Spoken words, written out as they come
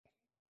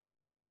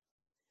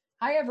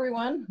Hi,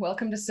 everyone.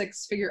 Welcome to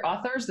Six Figure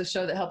Authors, the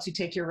show that helps you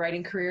take your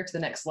writing career to the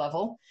next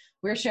level.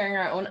 We're sharing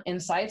our own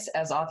insights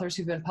as authors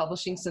who've been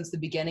publishing since the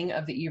beginning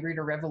of the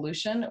e-reader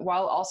revolution,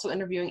 while also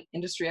interviewing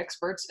industry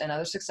experts and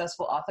other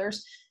successful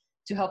authors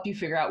to help you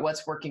figure out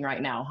what's working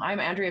right now.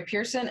 I'm Andrea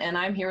Pearson, and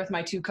I'm here with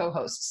my two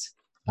co-hosts.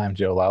 I'm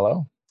Joe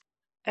Lalo.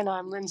 And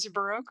I'm Lindsay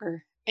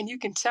Baroker. And you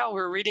can tell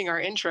we're reading our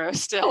intro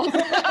still.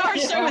 Our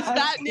show is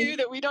that new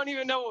that we don't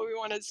even know what we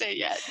want to say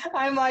yet.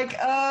 I'm like,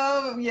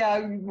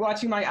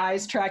 watching my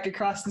eyes track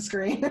across the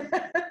screen.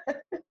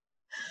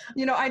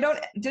 I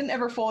didn't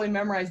ever fully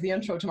memorize the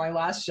intro to my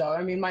last show.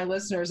 I mean, my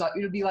listeners, it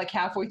would be like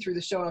halfway through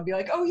the show and I'd be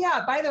like, oh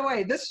yeah, by the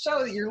way, this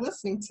show that you're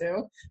listening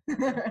to.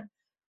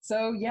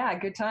 So yeah,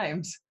 good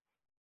times.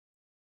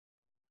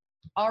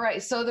 All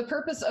right, so the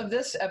purpose of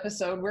this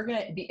episode, we're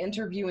going to be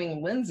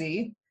interviewing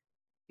Lindsay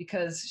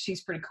because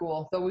she's pretty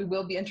cool, though we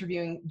will be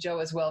interviewing Joe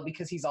as well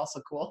because he's also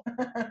cool.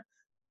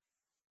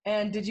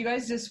 And did you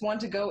guys just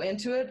want to go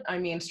into it? I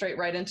mean, straight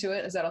right into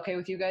it. Is that okay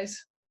with you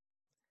guys?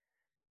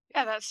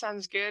 Yeah, that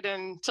sounds good.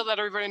 And to let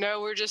everybody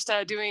know, we're just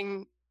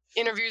doing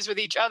interviews with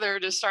each other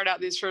to start out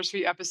these first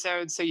few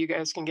episodes so you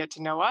guys can get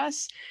to know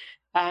us.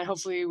 And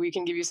hopefully we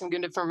can give you some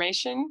good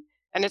information.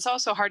 And it's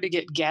also hard to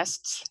get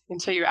guests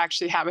until you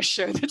actually have a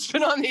show that's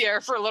been on the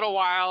air for a little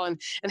while and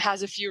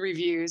has a few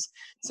reviews.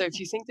 So if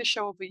you think the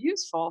show will be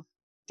useful,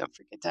 don't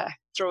forget to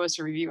throw us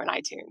a review on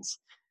iTunes.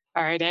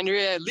 All right,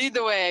 Andrea, lead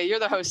the way. You're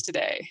the host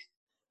today.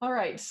 All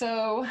right,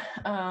 so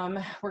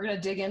we're going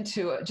to dig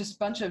into just a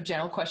bunch of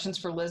general questions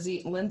for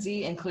Lindsay,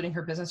 including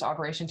her business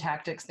operation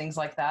tactics, things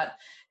like that.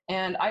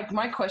 And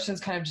my questions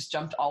kind of just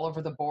jumped all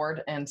over the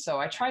board. And so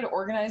I try to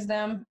organize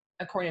them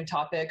according to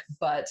topic,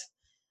 but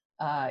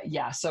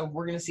so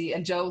we're going to see.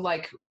 And Joe,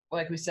 like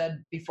we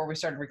said before we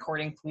started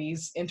recording,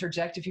 please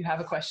interject if you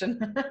have a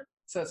question.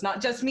 So it's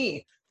not just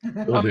me.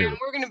 And we're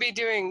going to be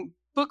doing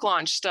book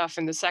launch stuff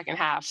in the second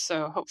half.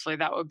 So hopefully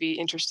that would be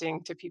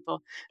interesting to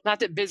people. Not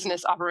that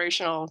business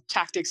operational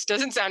tactics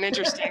doesn't sound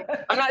interesting.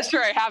 I'm not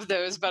sure I have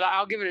those, but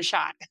I'll give it a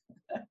shot.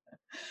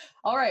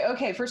 All right.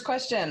 Okay. First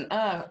question.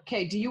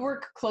 Do you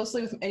work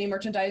closely with any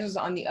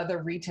merchandisers on the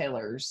other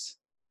retailers?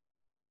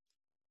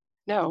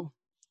 No.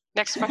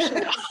 Next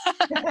question.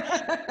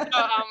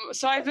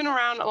 So I've been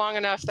around long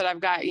enough that I've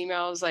got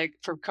emails like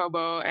for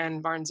Kobo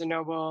and Barnes &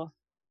 Noble.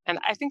 And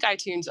I think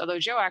iTunes, although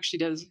Joe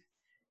actually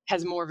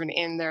has more of an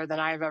in there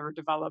than I've ever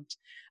developed.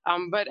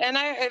 And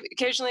I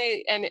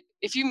occasionally, and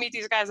if you meet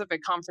these guys up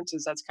at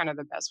conferences, that's kind of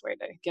the best way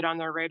to get on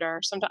their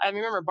radar. Sometimes I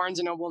remember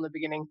Barnes & Noble in the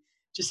beginning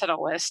just had a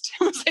list.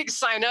 It was like,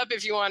 sign up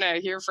if you want to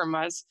hear from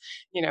us,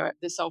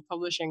 the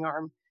self-publishing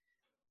arm.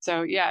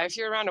 So yeah, if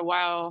you're around a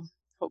while,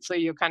 hopefully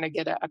you'll kind of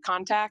get a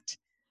contact.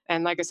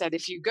 And like I said,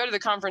 if you go to the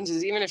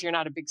conferences, even if you're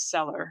not a big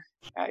seller,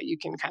 you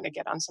can kind of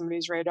get on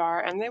somebody's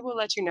radar and they will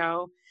let you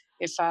know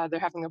if they're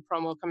having a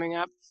promo coming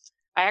up.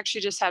 I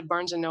actually just had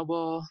Barnes &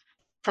 Noble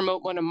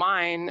promote one of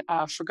mine,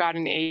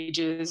 Forgotten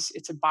Ages.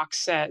 It's a box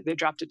set. They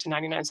dropped it to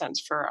 99 cents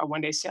for a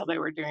one-day sale they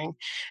were doing.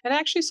 And I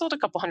actually sold a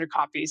couple hundred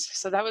copies.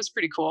 So that was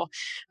pretty cool.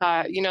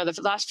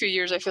 The last few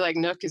years, I feel like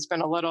Nook has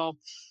been a little,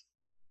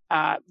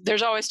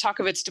 there's always talk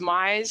of its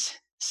demise.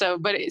 So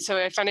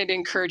I find it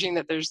encouraging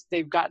that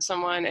they've got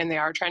someone and they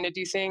are trying to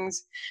do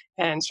things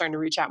and starting to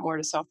reach out more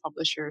to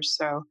self-publishers.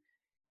 So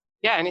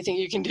yeah, anything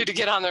you can do to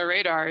get on their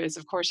radar is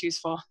of course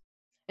useful.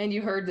 And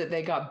you heard that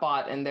they got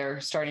bought and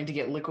they're starting to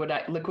get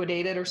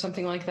liquidated or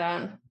something like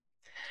that?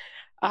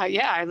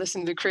 Yeah, I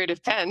listen to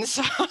Creative Pens,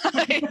 so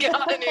I get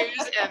on the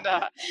news and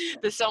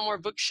the Sell More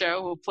Book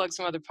Show. We'll plug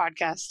some other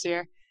podcasts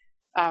here.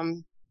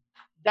 I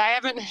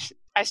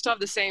still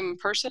have the same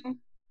person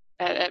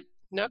at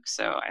Nook,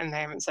 and they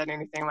haven't said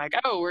anything like,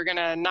 oh, we're going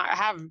to not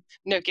have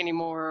Nook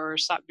anymore or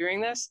stop doing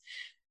this.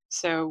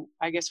 So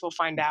I guess we'll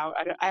find out.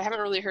 I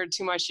haven't really heard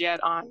too much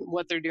yet on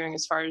what they're doing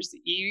as far as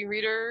the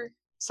e-reader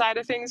side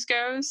of things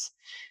goes.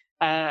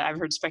 I've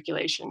heard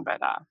speculation,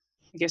 but I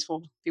guess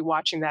we'll be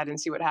watching that and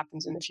see what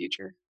happens in the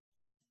future.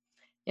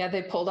 Yeah,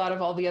 they pulled out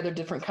of all the other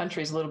different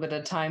countries a little bit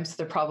at a time, so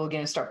they're probably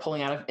going to start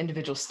pulling out of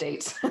individual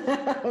states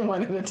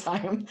one at a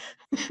time.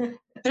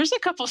 There's a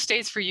couple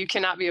states where you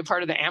cannot be a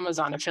part of the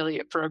Amazon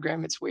affiliate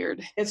program. It's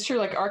weird. It's true,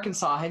 like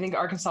Arkansas. I think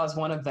Arkansas is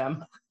one of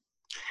them.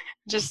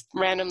 Just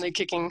randomly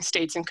kicking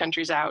states and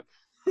countries out.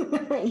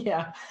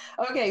 Yeah.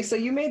 Okay, so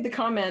you made the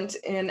comment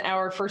in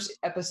our first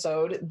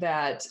episode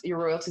that your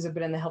royalties have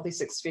been in the healthy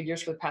six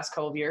figures for the past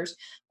couple of years.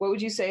 What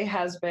would you say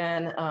has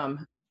been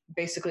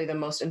basically the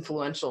most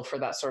influential for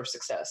that sort of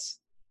success?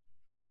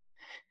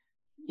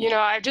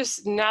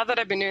 Now that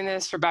I've been doing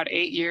this for about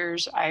 8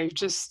 years, I've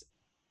just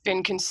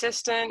been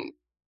consistent.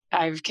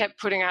 I've kept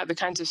putting out the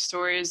kinds of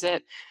stories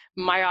that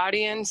my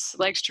audience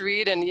likes to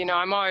read. And,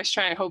 I'm always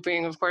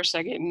hoping, of course,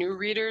 I get new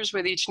readers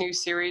with each new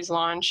series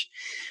launch.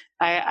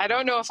 I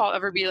don't know if I'll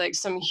ever be like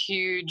some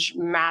huge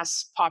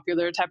mass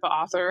popular type of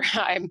author.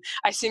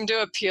 I seem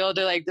to appeal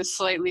to like the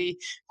slightly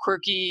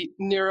quirky,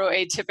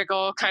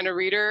 neuroatypical kind of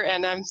reader.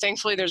 And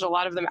thankfully there's a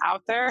lot of them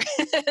out there.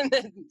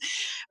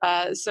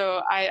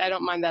 So I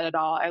don't mind that at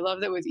all. I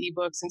love that with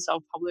ebooks and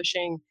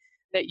self-publishing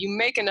that you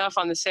make enough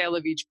on the sale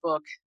of each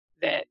book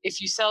that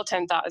if you sell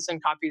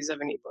 10,000 copies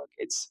of an ebook,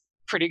 it's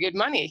pretty good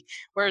money.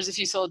 Whereas if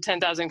you sold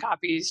 10,000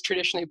 copies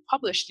traditionally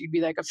published, you'd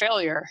be like a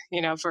failure,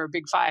 for a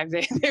big five.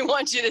 They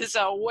want you to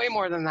sell way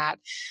more than that.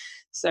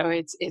 So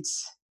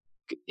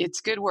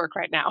it's good work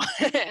right now.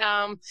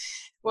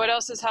 What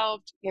else has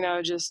helped?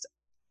 Just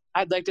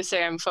I'd like to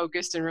say I'm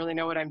focused and really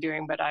know what I'm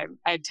doing, but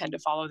I tend to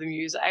follow the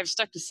muse. I've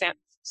stuck to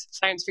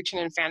science fiction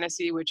and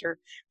fantasy, which are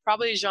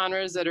probably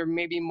genres that are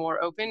maybe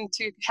more open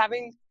to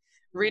having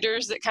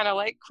readers that kind of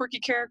like quirky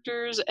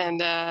characters. And,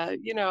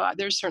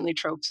 there's certainly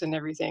tropes and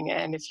everything.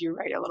 And if you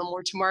write a little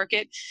more to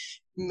market,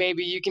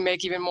 maybe you can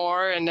make even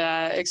more and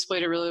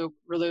exploit it really,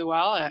 really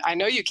well. I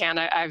know you can.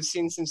 I've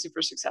seen some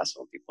super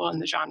successful people in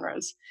the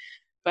genres.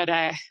 But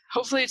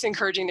hopefully it's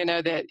encouraging to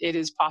know that it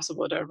is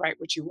possible to write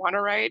what you want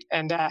to write.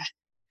 And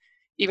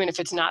even if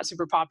it's not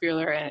super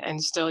popular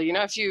and still,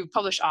 if you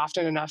publish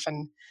often enough,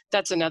 and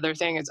that's another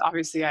thing, is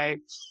obviously I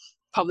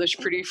publish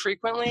pretty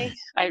frequently.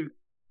 I've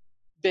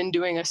been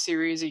doing a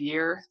series a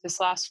year this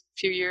last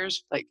few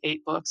years, like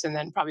 8 books, and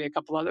then probably a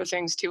couple other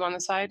things too on the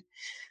side.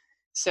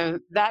 So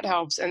that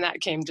helps. And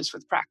that came just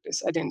with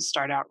practice. I didn't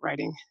start out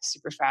writing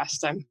super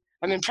fast. I'm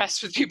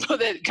impressed with people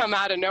that come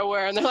out of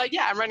nowhere and they're like,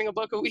 yeah, I'm writing a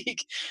book a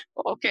week.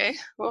 Well, okay,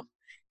 well,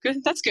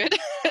 good. That's good.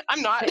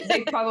 I'm not.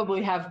 They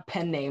probably have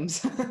pen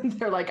names.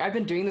 They're like, I've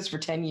been doing this for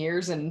 10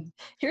 years and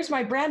here's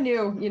my brand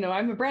new,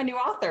 I'm a brand new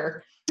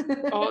author.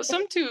 Oh,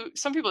 some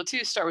people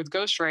too start with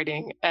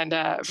ghostwriting and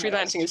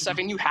freelancing and stuff,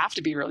 and you have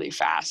to be really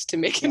fast to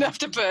make enough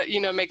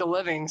to make a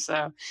living.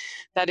 So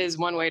that is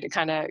one way to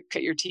kind of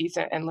cut your teeth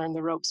and learn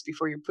the ropes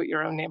before you put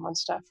your own name on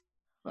stuff.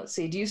 Let's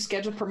see. Do you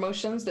schedule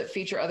promotions that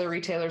feature other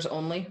retailers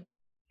only?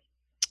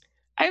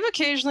 I've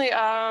occasionally,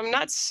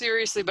 not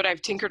seriously, but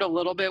I've tinkered a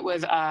little bit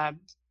with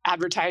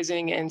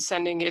advertising and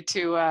sending it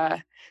to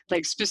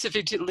like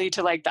specifically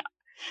to like the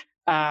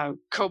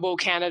Kobo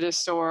Canada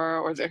store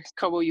or the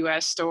Kobo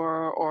US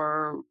store,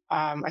 or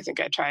I think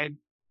I tried,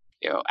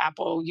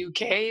 Apple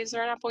UK. Is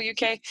there an Apple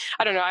UK?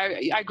 I don't know.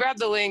 I grabbed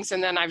the links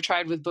and then I've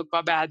tried with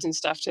BookBub ads and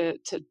stuff to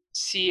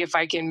see if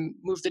I can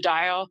move the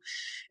dial,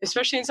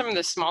 especially in some of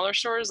the smaller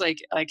stores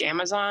like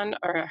Amazon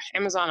or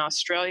Amazon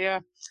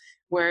Australia,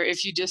 where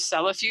if you just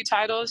sell a few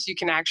titles, you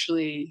can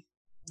actually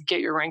get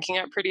your ranking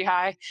up pretty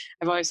high.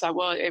 I've always thought,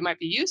 well, it might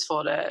be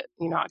useful to,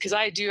 because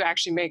I do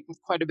actually make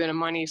quite a bit of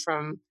money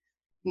from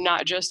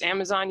not just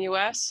Amazon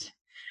US.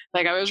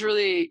 Like I was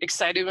really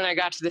excited when I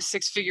got to the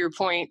 6-figure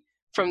point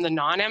from the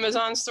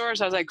non-Amazon stores.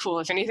 I was like, cool,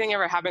 if anything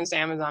ever happens to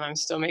Amazon, I'm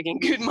still making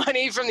good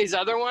money from these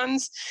other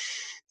ones.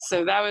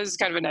 So that was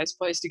kind of a nice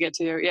place to get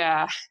to.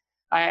 Yeah.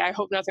 I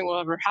hope nothing will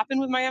ever happen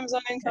with my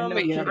Amazon income,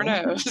 but you never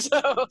know.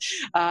 So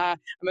I'm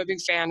a big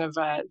fan of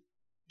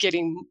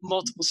getting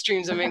multiple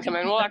streams of income.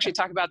 And we'll actually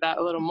talk about that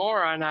a little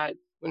more on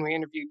when we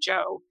interview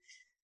Joe.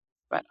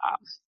 But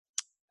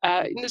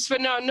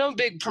no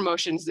big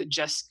promotions that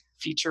just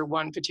feature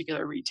one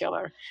particular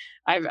retailer.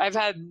 I've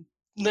had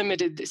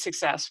limited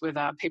success with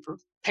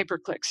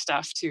pay-per-click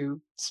stuff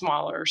to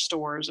smaller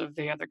stores of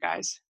the other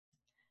guys.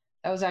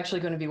 That was actually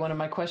going to be one of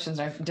my questions.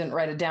 I didn't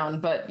write it down,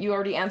 but you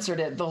already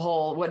answered it. The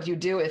whole, what do you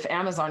do if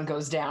Amazon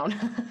goes down?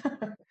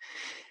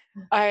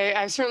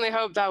 I certainly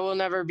hope that will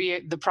never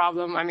be the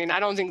problem. I mean, I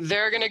don't think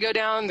they're going to go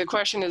down. The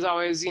question is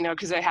always,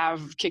 because they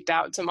have kicked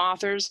out some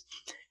authors.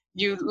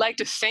 You like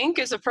to think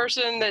as a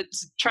person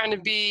that's trying to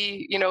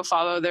be,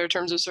 follow their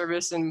terms of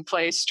service and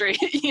play straight,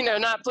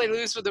 not play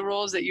loose with the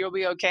rules, that you'll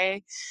be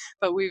okay.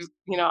 But we've,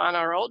 on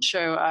our old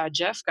show,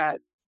 Jeff got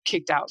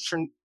kicked out for,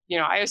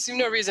 I assume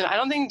no reason. I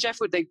don't think Jeff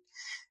would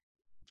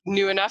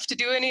knew enough to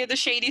do any of the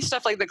shady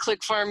stuff like the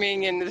click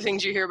farming and the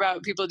things you hear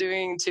about people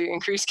doing to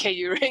increase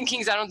KU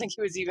rankings. I don't think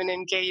he was even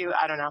in KU.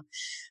 I don't know.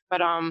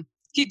 But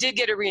he did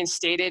get it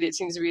reinstated. It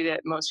seems to be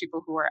that most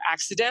people who are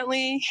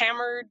accidentally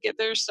hammered get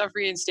their stuff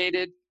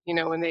reinstated,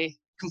 when they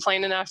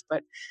complain enough.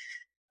 But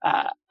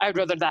I'd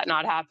rather that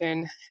not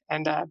happen.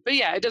 And but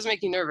yeah, it does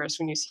make you nervous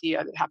when you see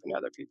it happen to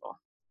other people.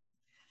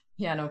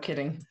 Yeah, no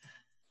kidding.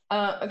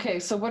 Okay,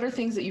 so what are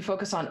things that you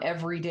focus on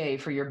every day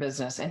for your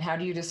business, and how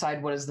do you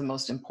decide what is the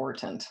most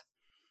important?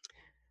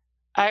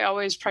 I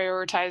always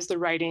prioritize the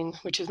writing,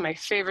 which is my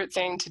favorite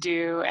thing to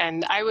do.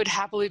 And I would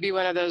happily be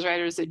one of those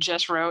writers that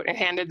just wrote and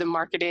handed the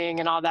marketing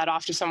and all that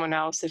off to someone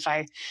else if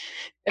I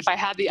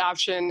had the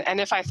option,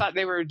 and if I thought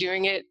they were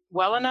doing it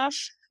well enough.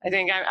 I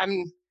think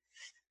I'm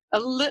a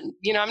little,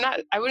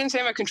 I wouldn't say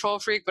I'm a control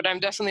freak, but I'm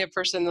definitely a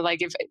person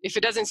that if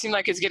it doesn't seem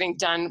like it's getting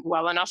done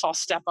well enough, I'll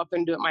step up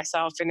and do it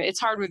myself. And it's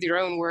hard with your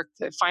own work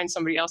to find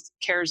somebody else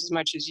that cares as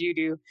much as you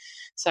do.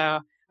 So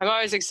I'm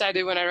always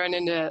excited when I run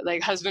into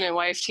husband and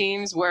wife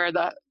teams where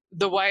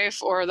the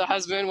wife or the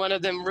husband, one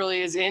of them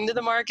really is into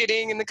the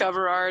marketing and the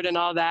cover art and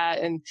all that.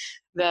 And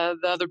the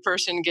other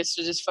person gets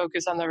to just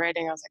focus on the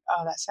writing. I was like,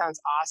 oh, that sounds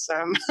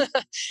awesome.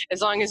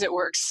 As long as it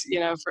works,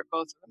 for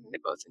both of them, they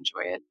both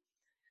enjoy it.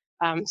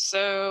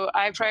 So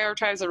I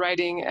prioritize the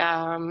writing,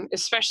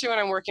 especially when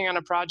I'm working on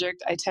a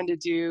project. I tend to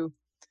do,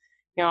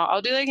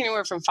 I'll do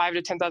anywhere from 5,000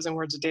 to 10,000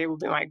 words a day will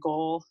be my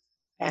goal.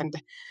 And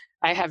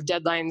I have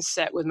deadlines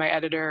set with my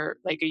editor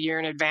like a year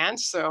in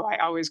advance. So I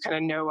always kind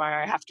of know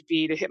where I have to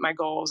be to hit my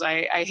goals.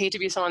 I hate to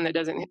be someone that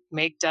doesn't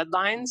make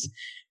deadlines,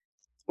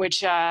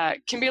 which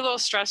can be a little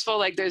stressful.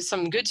 Like there's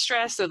some good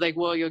stress that like,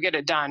 well, you'll get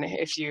it done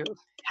if you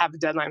have a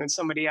deadline with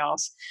somebody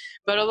else,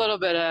 but a little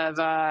bit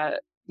of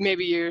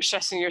maybe you're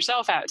stressing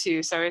yourself out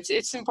too. So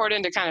it's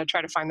important to kind of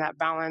try to find that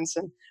balance.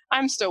 And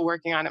I'm still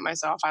working on it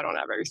myself. I don't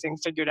have everything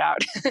figured out.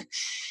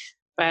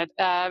 But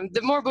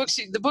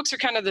the books are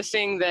kind of the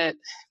thing that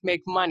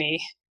make money.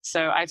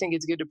 So I think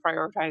it's good to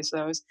prioritize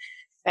those.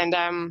 And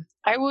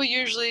I will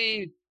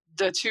usually,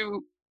 the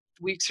 2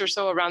 weeks or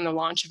so around the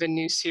launch of a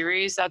new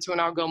series, that's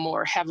when I'll go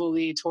more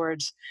heavily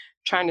towards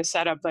trying to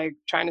set up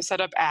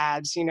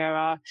ads. When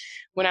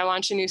I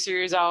launch a new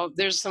series,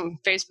 there's some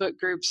Facebook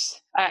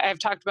groups I've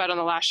talked about on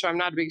the last show. I'm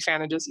not a big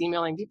fan of just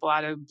emailing people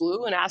out of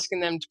blue and asking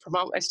them to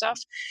promote my stuff,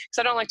 because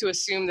I don't like to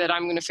assume that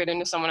I'm going to fit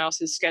into someone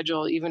else's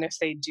schedule, even if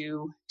they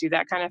do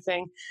that kind of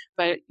thing.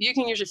 But you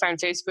can usually find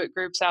Facebook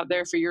groups out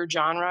there for your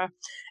genre.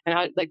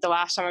 And like the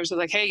last time I was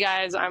like, hey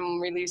guys,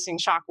 I'm releasing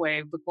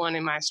Shockwave, book 1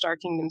 in my Star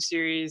Kingdom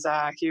series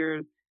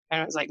here.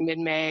 And it was like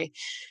mid-May.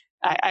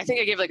 I think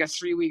I gave like a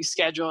 3-week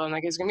schedule, and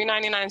like, it's going to be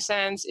 99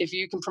 cents. If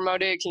you can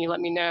promote it, can you let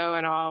me know,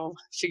 and I'll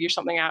figure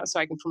something out so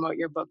I can promote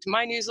your book to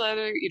my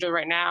newsletter, either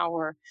right now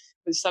or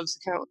with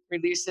subsequent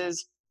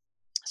releases.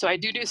 So I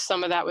do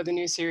some of that with a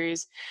new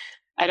series.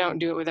 I don't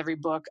do it with every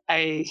book.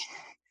 I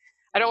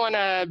don't want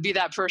to be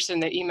that person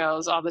that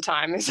emails all the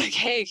time. It's like,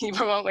 hey, can you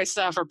promote my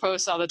stuff, or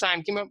post all the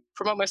time? Can you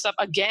promote my stuff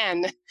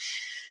again?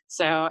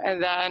 So,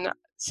 and then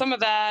some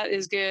of that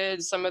is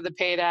good. Some of the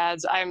paid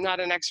ads, I'm not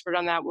an expert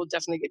on that. We'll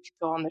definitely get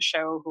people on the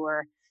show who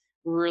are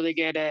really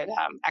good at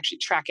actually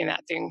tracking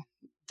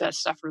that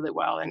stuff really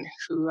well, and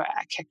who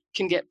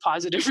can get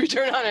positive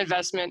return on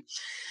investment.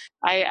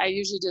 I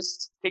usually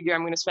just figure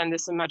I'm going to spend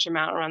this much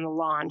amount around the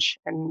launch,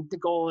 and the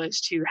goal is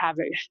to have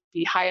it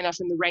be high enough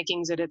in the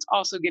rankings that it's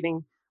also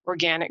getting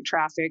organic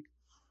traffic,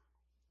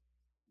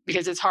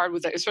 because it's hard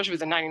especially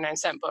with a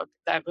 99-cent book.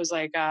 That was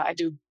like, I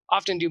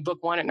often do book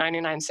 1 at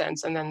 99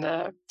 cents, and then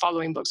the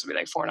following books will be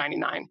like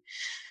 $4.99.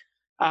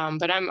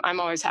 But I'm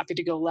always happy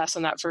to go less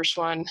on that first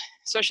one.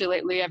 Especially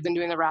lately, I've been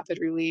doing the rapid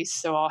release,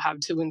 so I'll have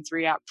 2 and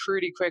 3 out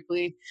pretty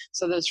quickly.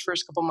 So those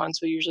first couple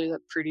months will usually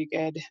look pretty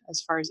good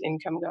as far as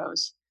income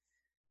goes.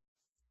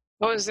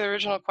 What was the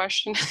original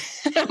question?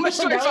 How much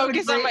do I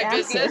focus on my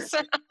business?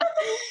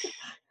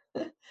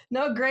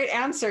 No, great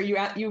answer.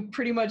 You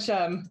pretty much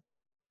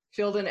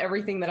filled in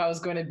everything that I was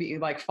going to be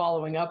like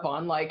following up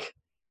on. Like,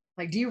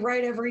 do you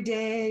write every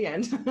day?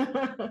 And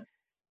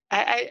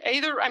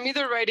I'm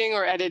either writing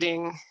or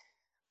editing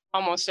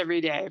almost every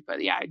day.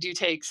 But yeah, I do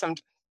take some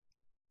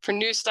for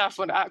new stuff.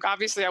 When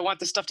obviously I want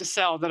the stuff to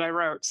sell that I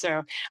wrote,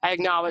 so I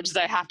acknowledge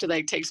that I have to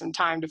like take some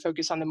time to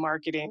focus on the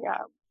marketing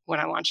when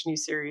I launch a new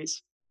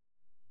series.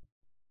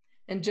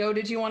 And Joe,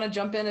 did you want to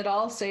jump in at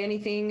all? Say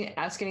anything?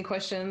 Ask any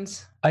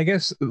questions? I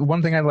guess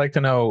one thing I'd like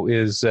to know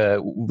is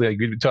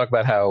we talk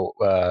about how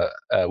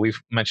we've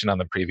mentioned on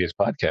the previous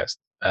podcast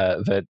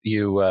that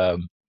you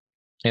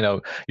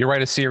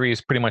write a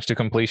series pretty much to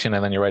completion,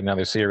 and then you write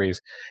another series.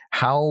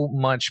 How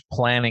much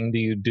planning do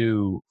you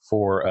do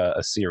for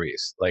a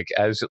series? Like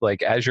as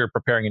you're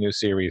preparing a new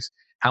series,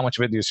 how much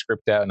of it do you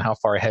script out, and how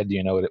far ahead do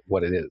you know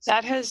what it is?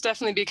 That has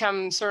definitely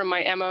become sort of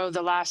my MO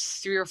the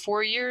last 3 or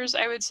 4 years,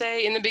 I would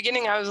say. In the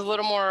beginning, I was a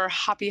little more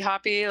hoppy,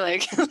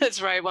 like, let's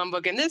write one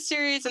book in this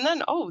series, and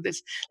then,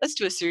 let's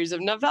do a series of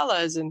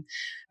novellas. And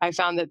I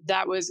found that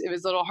it was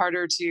a little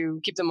harder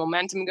to keep the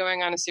momentum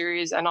going on a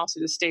series, and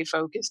also to stay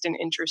focused and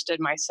interested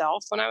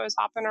myself when I was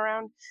hopping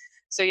around.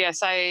 So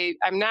yes,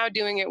 I'm now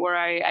doing it where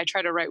I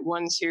try to write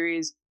one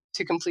series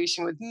to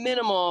completion with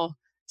minimal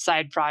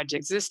side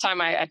projects. This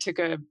time I took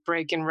a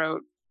break and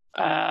wrote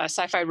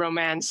sci-fi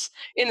romance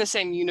in the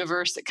same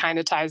universe that kind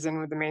of ties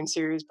in with the main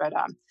series. But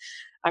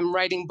I'm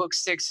writing book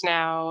 6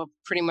 now.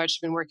 Pretty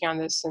much been working on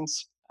this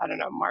since, I don't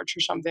know, March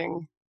or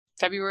something,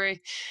 February.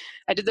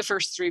 I did the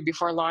first 3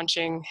 before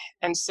launching.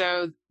 And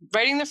so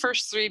writing the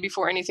first 3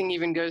 before anything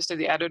even goes to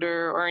the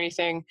editor or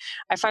anything,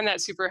 I find that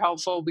super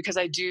helpful, because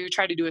I do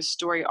try to do a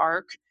story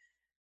arc.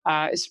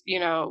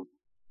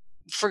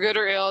 For good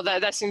or ill,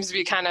 that seems to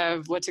be kind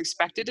of what's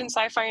expected in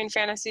sci-fi and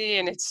fantasy,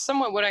 and it's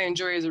somewhat what I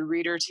enjoy as a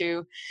reader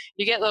too.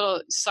 You get a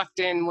little sucked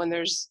in when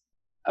there's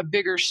a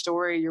bigger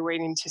story you're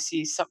waiting to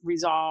see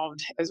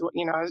resolved, as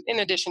in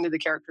addition to the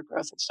character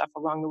growth and stuff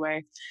along the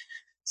way.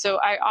 So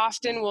I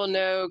often will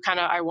know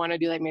I want to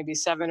do like maybe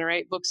 7 or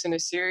 8 books in a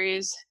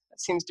series.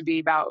 That seems to be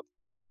about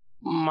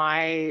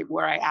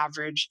where I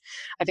average.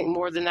 I think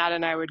more than that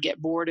and I would get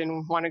bored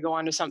and want to go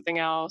on to something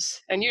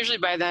else. And usually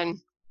by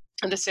then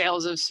the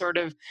sales have sort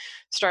of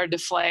started to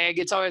flag.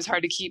 It's always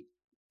hard to keep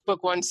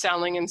book 1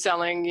 selling and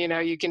selling.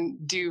 You can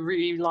do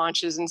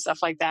relaunches and stuff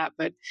like that,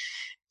 but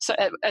so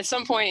at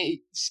some point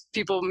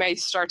people may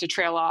start to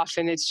trail off,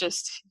 and it's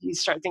just, you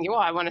start thinking,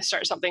 well, I want to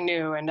start something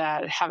new and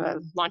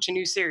launch a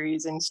new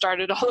series and start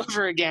it all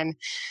over again.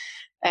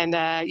 And,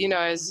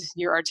 as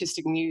your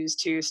artistic muse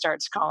too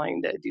starts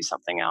calling to do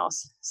something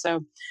else.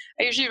 So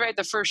I usually write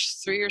the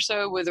first 3 or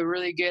so with a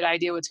really good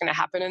idea what's going to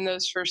happen in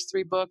those first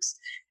 3 books.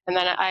 And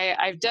then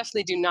I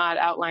definitely do not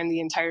outline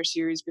the entire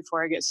series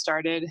before I get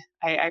started.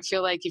 I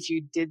feel like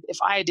if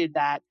I did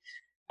that,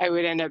 I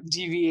would end up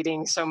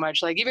deviating so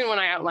much. Like even when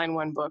I outline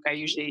one book,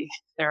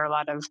 there are a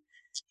lot of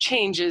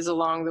changes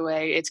along the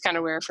way. It's kind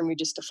of rare for me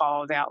just to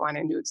follow the outline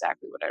and do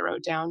exactly what I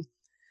wrote down.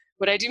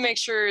 What I do make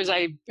sure is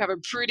I have a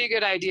pretty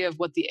good idea of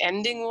what the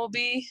ending will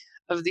be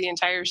of the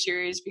entire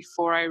series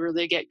before I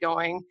really get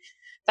going.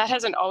 That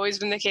hasn't always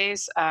been the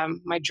case.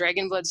 My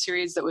Dragon Blood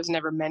series that was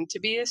never meant to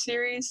be a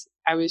series.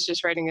 I was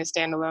just writing a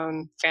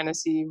standalone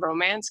fantasy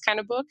romance kind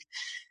of book.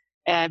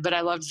 But I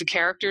loved the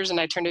characters and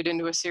I turned it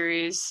into a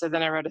series. So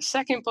then I wrote a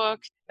second book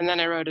and then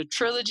I wrote a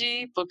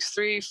trilogy. Books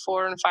 3,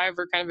 4, and 5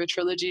 were kind of a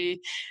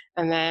trilogy.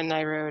 And then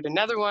I wrote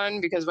another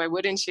one because why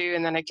wouldn't you?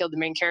 And then I killed the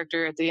main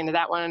character at the end of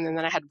that one. And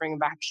then I had to bring him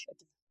back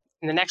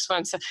in the next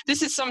one. So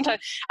this is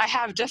sometimes I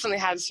have definitely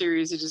had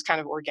series that just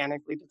kind of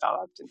organically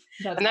developed.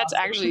 And that's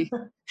awesome.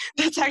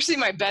 that's actually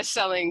my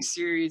best-selling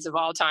series of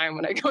all time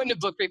when I go into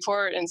Book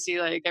Report and see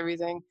like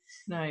everything.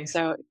 Nice.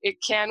 So it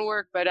can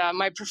work, but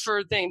my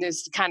preferred thing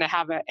is to kind of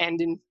have an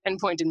end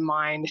point in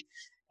mind,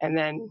 and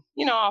then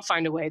I'll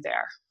find a way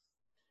there.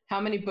 How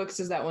many books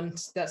does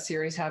that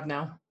series have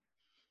now?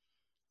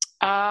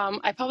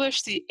 I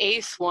published the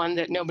 8th one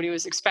that nobody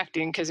was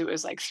expecting because it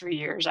was like 3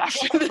 years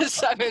after the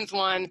 7th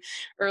one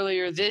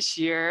earlier this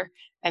year,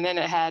 and then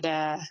it had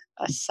a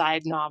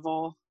side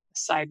novel,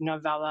 side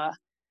novella.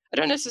 I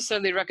don't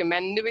necessarily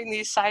recommend doing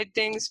these side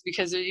things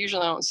because they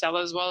usually don't sell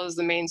as well as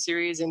the main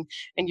series, and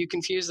you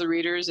confuse the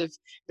readers if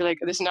you're like,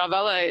 this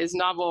novella is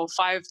novel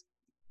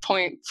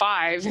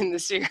 5.5 in the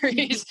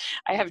series.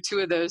 I have 2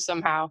 of those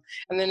somehow.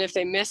 And then if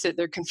they miss it,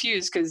 they're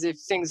confused because if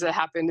things that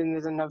happened in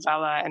the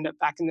novella end up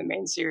back in the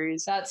main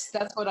series. That's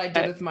what I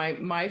did with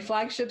my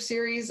flagship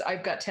series.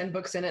 I've got 10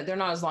 books in it. They're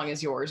not as long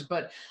as yours,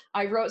 but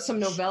I wrote some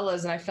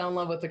novellas and I fell in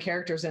love with the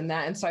characters in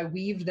that. And so I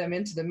weaved them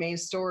into the main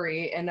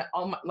story, and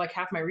like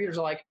half my readers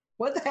are like,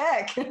 what the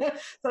heck? So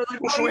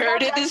like, where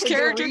did this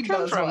character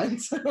come from?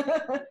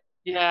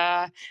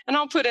 Yeah. And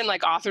I'll put in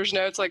like author's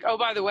notes, like, oh,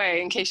 by the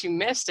way, in case you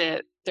missed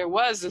it, there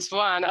was this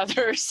one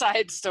other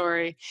side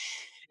story.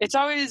 It's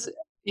always,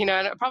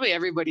 probably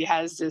everybody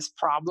has this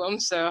problem.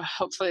 So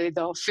hopefully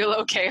they'll feel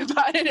okay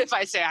about it if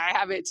I say I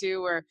have it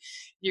too, where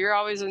you're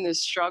always in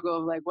this struggle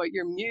of like what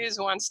your muse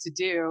wants to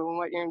do and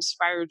what you're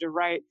inspired to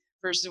write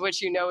versus what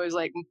is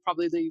like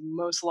probably the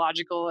most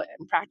logical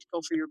and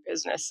practical for your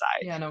business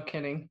side. Yeah, no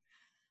kidding.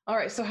 All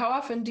right. So how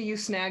often do you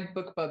snag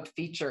BookBub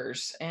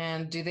features,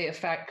 and do they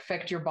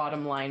affect your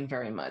bottom line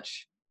very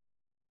much?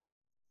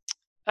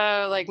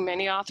 Like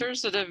many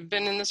authors that have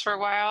been in this for a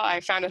while, I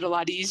found it a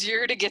lot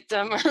easier to get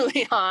them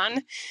early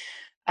on.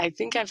 I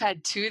think I've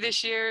had 2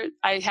 this year.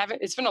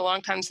 It's been a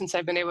long time since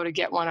I've been able to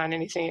get one on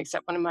anything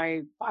except one of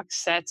my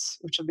box sets,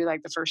 which will be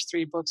like the first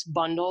 3 books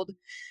bundled.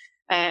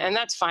 And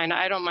that's fine.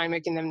 I don't mind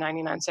making them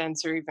 99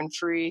 cents or even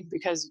free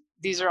because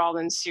these are all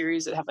in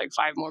series that have like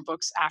 5 more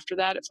books after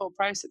that at full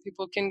price that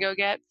people can go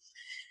get.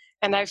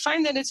 And I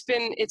find that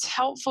it's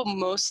helpful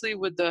mostly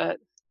with the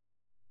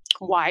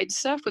wide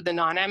stuff, with the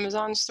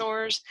non-Amazon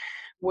stores,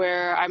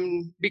 where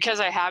because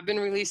I have been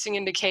releasing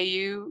into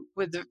KU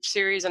with the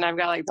series, and I've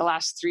got like the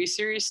last 3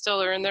 series still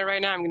are in there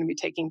right now. I'm going to be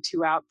taking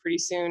 2 out pretty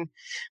soon,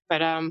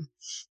 but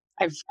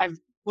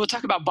we'll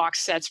talk about box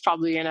sets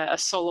probably in a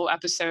solo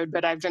episode,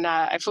 but I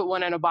put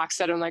one in a box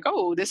set and I'm like,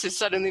 oh, this is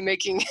suddenly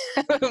making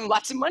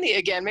lots of money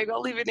again. Maybe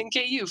I'll leave it in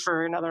KU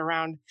for another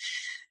round.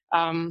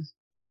 But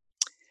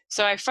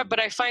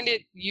I find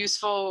it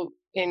useful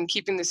in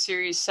keeping the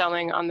series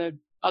selling on the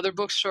other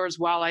bookstores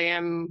while I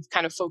am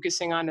kind of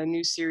focusing on a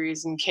new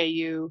series in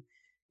KU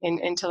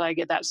until I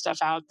get that stuff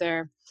out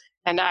there.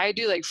 And I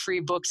do like free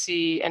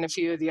Booksy and a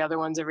few of the other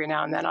ones every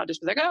now and then. I'll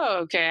just be like, oh,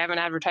 okay, I haven't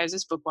advertised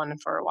this book one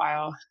for a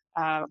while.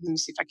 Let me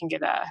see if I can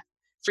get a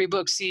free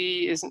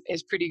Booksy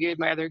is pretty good.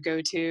 My other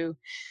go-to.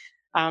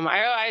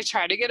 I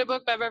try to get a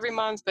BookBub every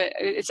month, but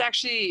it's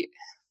actually,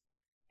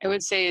 I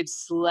would say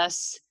it's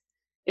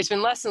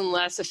been less and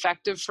less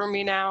effective for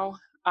me now.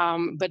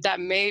 But that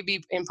may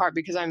be in part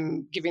because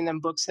I'm giving them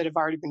books that have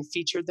already been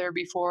featured there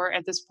before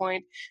at this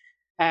point.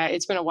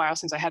 It's been a while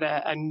since I had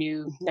a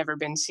new, never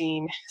been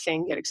seen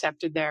thing get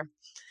accepted there.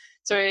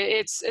 So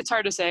it's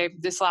hard to say.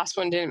 This last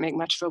one didn't make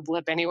much of a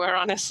blip anywhere,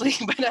 honestly,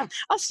 but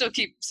I'll still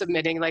keep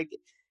submitting. Like,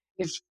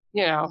 if,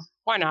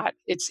 why not?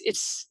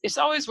 It's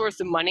always worth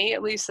the money,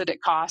 at least, that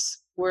it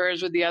costs.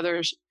 Whereas with the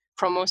other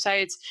promo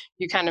sites,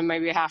 you kind of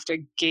maybe have to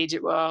gauge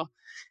it, well,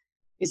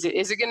 is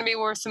it going to be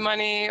worth the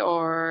money,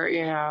 or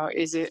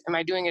am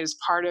I doing it as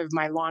part of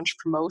my launch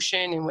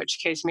promotion, in which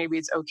case maybe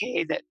it's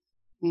okay that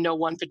no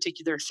one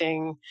particular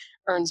thing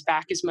earns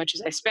back as much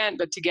as I spent,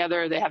 but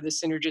together they have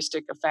this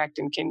synergistic effect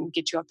and can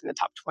get you up in the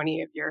top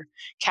 20 of your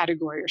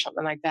category or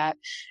something like that.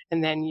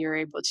 And then you're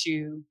able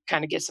to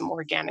kind of get some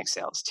organic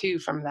sales too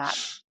from that.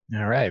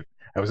 All right.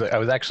 I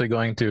was actually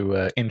going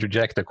to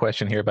interject a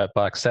question here about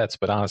box sets,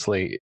 but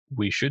honestly,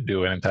 we should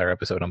do an entire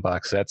episode on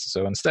box sets.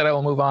 So instead, I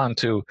will move on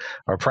to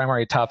our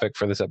primary topic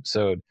for this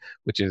episode,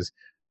 which is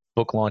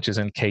book launches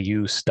and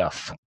KU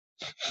stuff.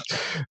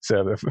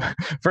 So the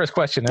first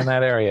question in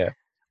that area: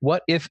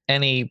 what, if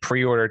any,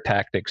 pre-order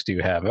tactics do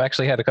you have? I've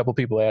actually had a couple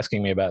people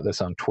asking me about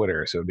this on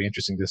Twitter, so it'd be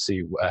interesting to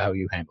see how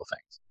you handle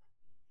things.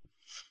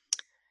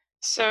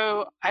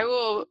 So I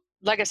will,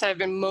 like I said, I've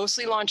been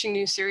mostly launching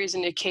new series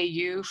into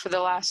KU for the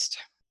last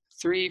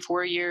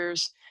 3-4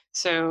 years.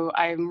 So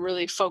I'm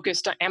really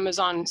focused on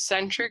Amazon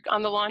centric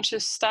on the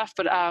launches stuff.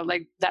 But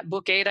like that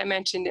book 8 I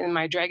mentioned in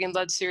my Dragon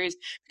Blood series,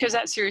 because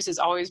that series has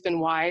always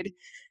been wide.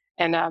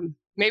 And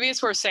maybe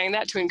it's worth saying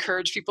that to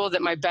encourage people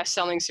that my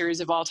best-selling series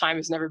of all time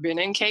has never been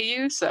in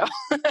KU. So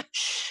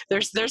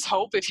there's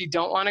hope if you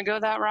don't want to go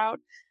that route.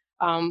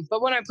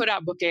 But when I put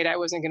out book 8, I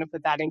wasn't going to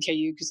put that in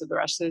KU because the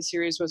rest of the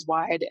series was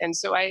wide. And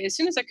so as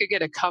soon as I could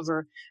get a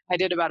cover, I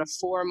did about a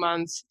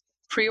 4-month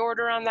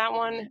pre-order on that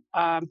one.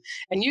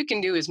 And you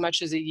can do as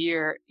much as a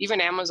year.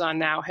 Even Amazon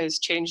now has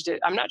changed it.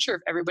 I'm not sure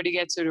if everybody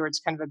gets it or it's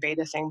kind of a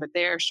beta thing, but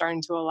they are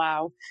starting to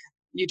allow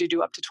you to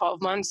do up to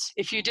 12 months.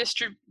 If you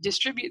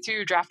distribute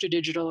through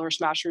Draft2Digital or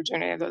Smashwords or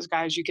any of those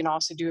guys, you can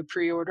also do a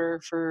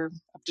pre-order for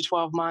up to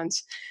 12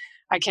 months.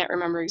 I can't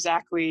remember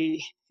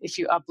exactly if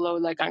you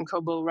upload like on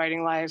Kobo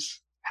Writing Live,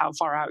 how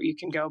far out you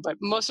can go, but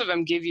most of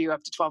them give you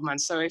up to 12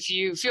 months. So if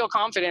you feel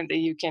confident that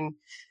you can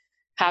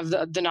have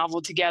the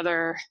novel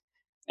together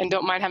and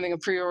don't mind having a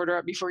pre-order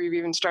up before you've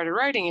even started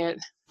writing it,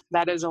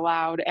 that is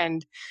allowed.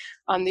 And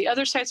on the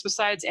other sites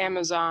besides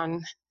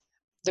Amazon,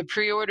 the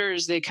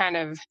pre-orders, they kind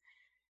of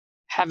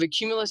have a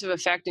cumulative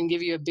effect and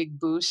give you a big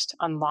boost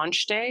on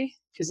launch day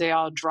because they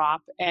all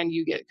drop and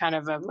you get kind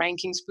of a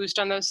rankings boost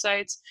on those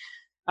sites.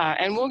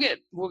 And we'll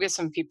get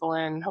some people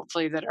in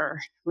hopefully that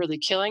are really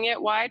killing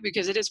it wide,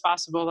 because it is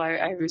possible.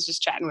 I was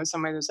just chatting with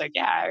somebody who's like,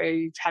 yeah,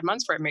 I've had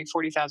months where I make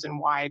 40,000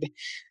 wide. I'm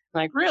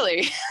like,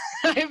 really?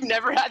 I've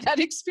never had that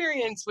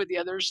experience with the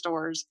other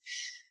stores.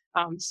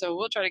 So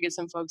we'll try to get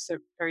some folks that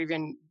are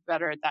even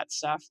better at that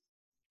stuff.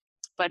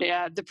 But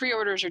the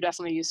pre-orders are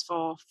definitely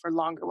useful for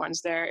longer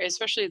ones there,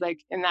 especially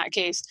like in that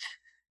case,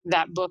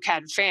 that book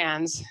had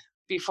fans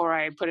before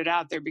I put it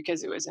out there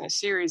because it was in a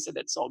series that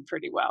had sold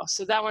pretty well.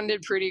 So that one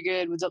did pretty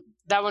good.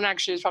 That one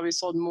actually has probably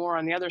sold more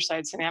on the other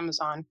sites than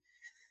Amazon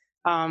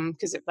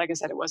because, like I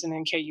said, it wasn't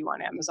in KU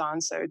on Amazon,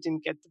 so it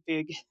didn't get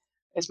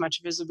as much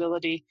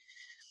visibility.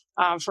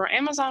 For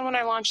Amazon, when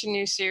I launch a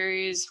new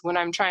series, when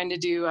I'm trying to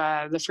do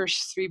the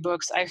first 3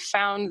 books, I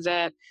found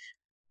that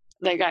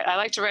like I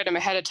like to write them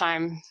ahead of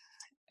time,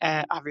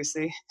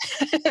 obviously,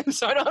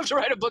 so I don't have to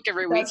write a book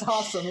every week. That's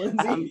awesome,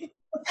 Lindsay.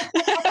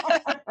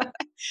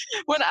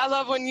 I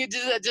love when you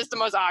do that, just the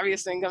most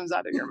obvious thing comes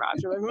out of your mouth.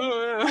 You're like,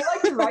 I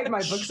like to write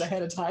my books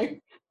ahead of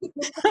time.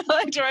 I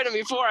like to write them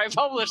before I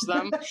publish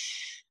them.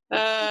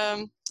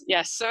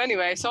 Yes. So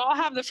anyway, so I'll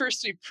have the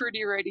first 3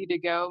 pretty ready to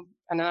go,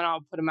 and then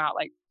I'll put them out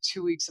like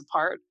 2 weeks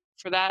apart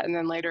for that, and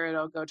then later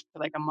it'll go to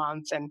like a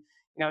month, and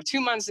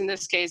 2 months in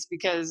this case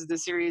because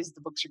the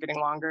books are getting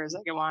longer as I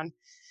go on.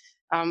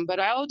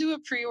 But I'll do a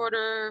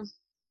pre-order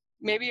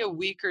maybe a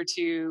week or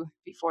 2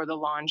 before the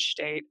launch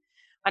date.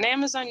 On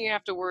Amazon, you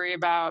have to worry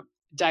about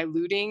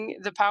diluting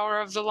the power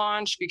of the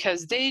launch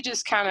because they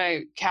just kind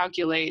of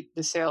calculate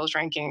the sales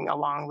ranking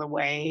along the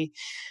way.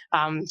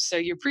 So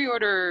your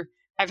pre-order,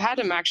 I've had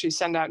them actually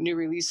send out new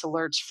release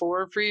alerts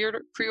for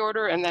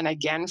pre-order and then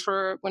again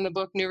for when the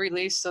book new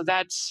release. So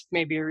that's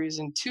maybe a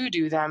reason to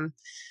do them.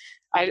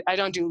 I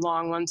don't do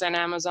long ones on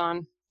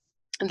Amazon,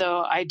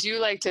 though I do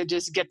like to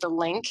just get the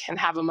link and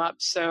have them up.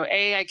 So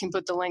I can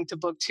put the link to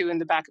book 2 in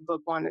the back of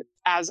book 1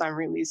 as I'm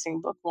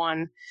releasing book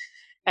 1.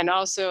 And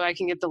also I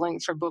can get the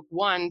link for book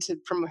 1 to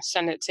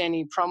send it to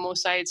any promo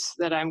sites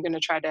that I'm going to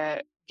try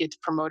to get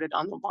promoted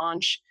on the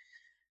launch.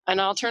 An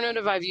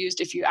alternative I've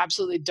used, if you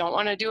absolutely don't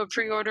want to do a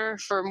pre-order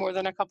for more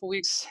than a couple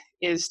weeks,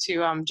 is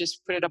to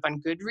just put it up on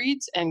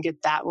Goodreads and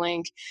get that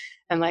link.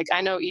 And like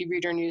I know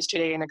eReader News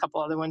Today and a couple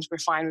other ones were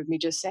fine with me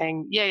just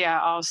saying, yeah,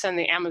 I'll send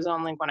the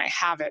Amazon link when I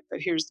have it, but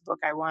here's the book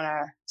I want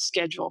to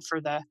schedule for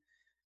to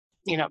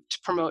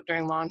promote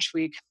during launch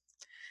week.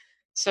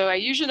 So I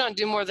usually don't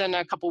do more than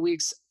a couple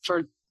weeks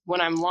for when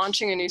I'm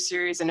launching a new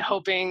series and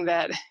hoping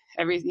that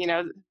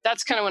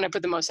that's kind of when I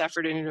put the most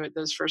effort into it,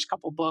 those first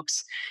couple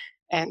books.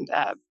 And,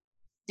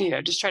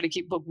 just try to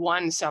keep book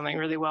 1 selling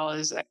really well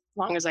as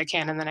long as I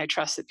can. And then I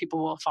trust that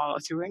people will follow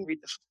through and read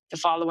the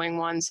following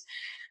ones.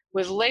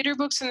 With later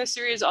books in the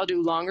series, I'll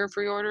do longer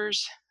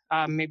pre-orders,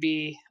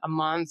 maybe a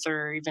month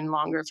or even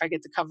longer if I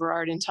get the cover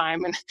art in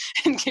time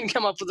and can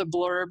come up with a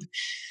blurb.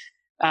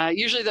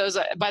 Usually those,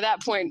 by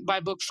that point, by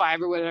book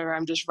 5 or whatever,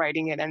 I'm just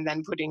writing it and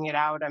then putting it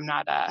out. I'm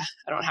not, I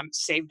don't have it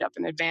saved up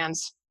in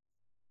advance.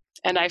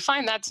 And I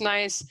find that's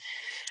nice.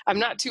 I'm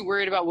not too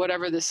worried about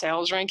whatever the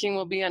sales ranking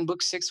will be on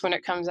book 6 when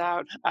it comes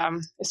out.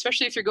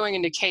 Especially if you're going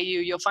into KU,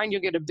 you'll find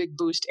you'll get a big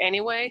boost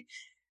anyway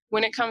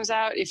when it comes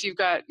out if you've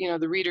got,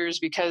 the readers,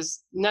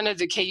 because none of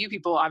the KU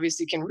people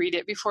obviously can read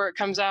it before it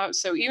comes out.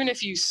 So even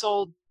if you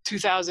sold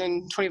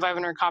 2,000,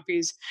 2,500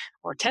 copies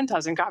or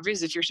 10,000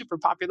 copies if you're super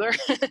popular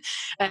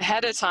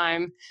ahead of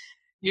time,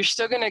 you're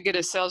still going to get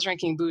a sales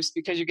ranking boost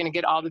because you're going to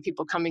get all the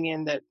people coming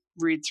in that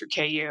read through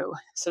KU.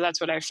 So that's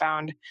what I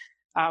found.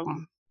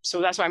 So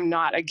that's why I'm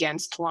not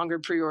against longer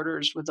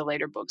pre-orders with the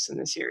later books in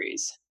the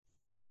series.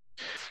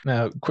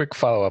 Now, quick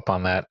follow up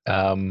on that.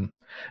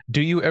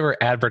 Do you ever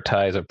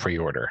advertise a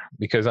pre-order?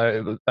 Because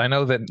I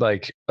know that,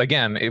 like,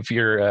 again, if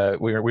you're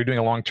we're doing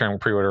a long-term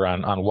pre-order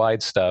on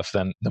wide stuff,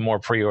 then the more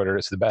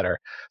pre-orders the better.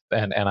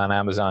 And on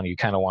Amazon, you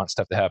kind of want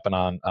stuff to happen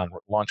on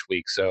launch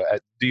week. So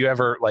do you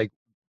ever do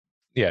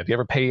you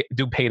ever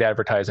do paid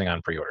advertising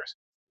on pre-orders?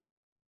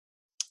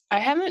 I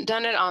haven't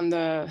done it on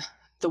the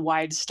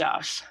wide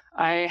stuff.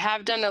 I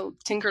have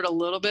tinkered a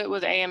little bit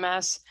with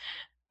AMS.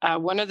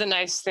 One of the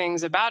nice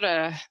things about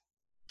a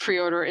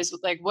pre-order is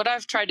like what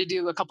I've tried to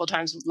do a couple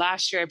times.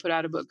 Last year, I put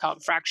out a book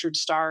called Fractured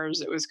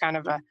Stars. It was kind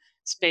of a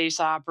space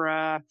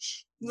opera,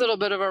 a little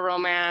bit of a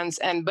romance,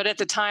 but at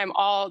the time,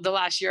 all the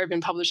last year, I've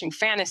been publishing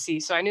fantasy,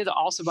 so I knew the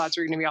Alsobots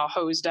were going to be all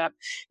hosed up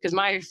because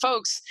my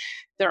folks,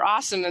 they're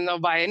awesome and they'll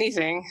buy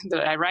anything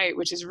that I write,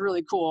 which is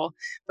really cool.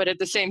 But at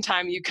the same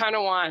time, you kind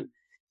of want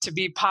to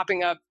be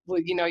popping up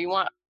with, you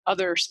want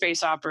other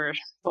space opera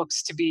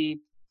books to be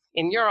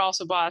in your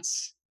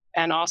Alsobots.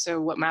 And also,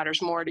 what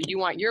matters more, you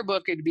want your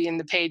book to be in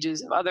the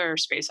pages of other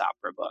space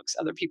opera books,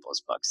 other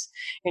people's books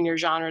in your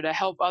genre, to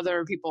help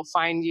other people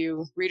find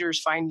you, readers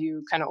find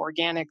you kind of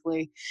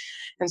organically.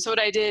 And so what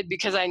I did,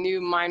 because I knew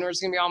mine was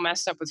going to be all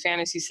messed up with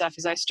fantasy stuff,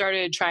 is I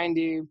started trying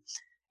to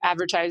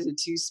advertise it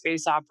to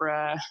space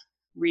opera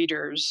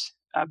readers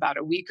about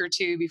a week or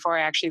two before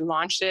I actually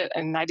launched it.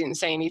 And I didn't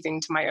say anything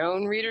to my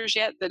own readers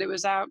yet that it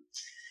was out.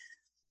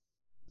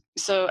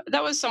 So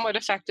that was somewhat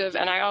effective.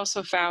 And I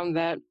also found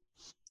that,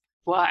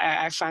 well,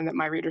 I find that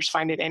my readers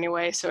find it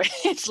anyway, so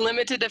it's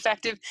limited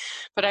effective.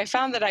 But I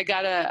found that I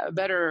got a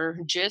better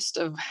gist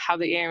of how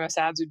the AMS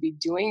ads would be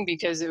doing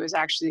because it was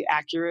actually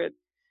accurate,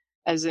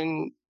 as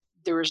in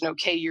there was no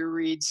KU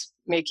reads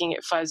making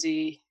it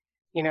fuzzy.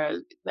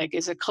 Like,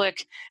 is a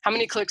click, how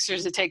many clicks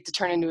does it take to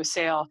turn into a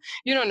sale?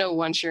 You don't know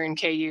once you're in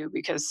KU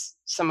because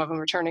some of them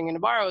are turning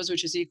into borrows,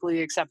 which is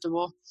equally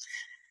acceptable.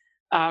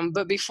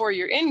 But before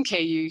you're in KU,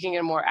 you can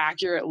get a more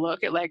accurate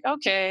look at, like,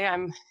 okay,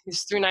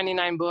 it's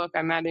 $3.99 book.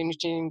 I'm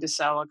managing to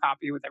sell a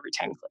copy with every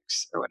 10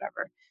 clicks or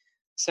whatever.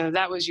 So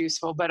that was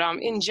useful. But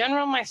in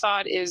general, my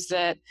thought is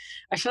that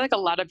I feel like a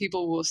lot of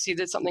people will see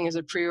that something is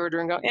a pre-order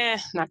and go,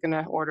 not going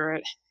to order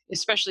it.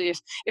 Especially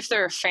if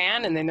they're a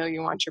fan and they know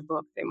you want your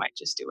book, they might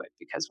just do it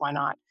because why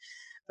not?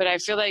 But I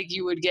feel like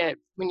you would get,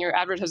 when you're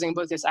advertising a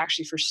book that's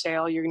actually for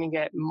sale, you're going to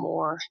get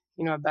more,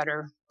 a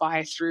better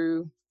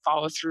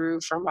follow through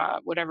from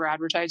whatever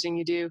advertising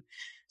you do.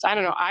 So I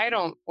don't know. I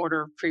don't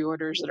order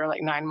pre-orders that are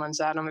like 9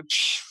 months out. I'm like,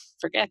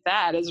 forget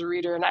that as a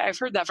reader. And I've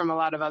heard that from a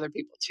lot of other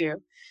people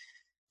too.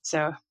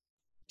 So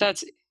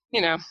that's,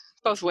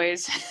 both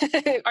ways,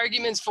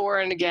 arguments for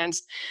and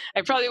against.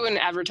 I probably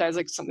wouldn't advertise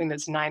like something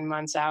that's 9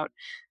 months out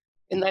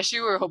unless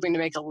you were hoping to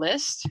make a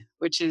list,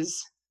 which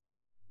is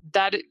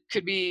that it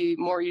could be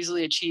more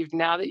easily achieved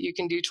now that you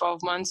can do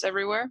 12 months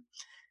everywhere.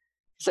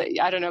 So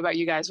I don't know about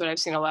you guys, but I've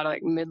seen a lot of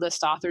like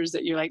mid-list authors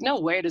that you're like, no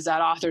way does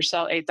that author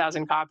sell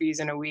 8,000 copies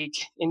in a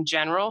week in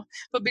general.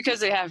 But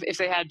because if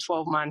they had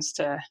 12 months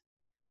to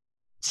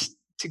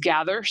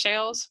gather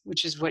sales,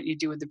 which is what you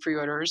do with the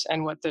pre-orders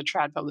and what the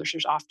trad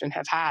publishers often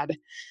have had,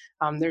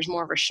 there's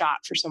more of a shot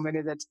for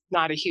somebody that's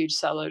not a huge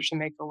seller to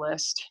make a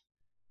list.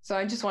 So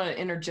I just want to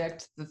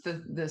interject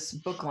this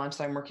book launch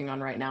that I'm working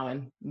on right now,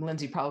 and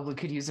Lindsay probably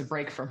could use a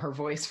break from her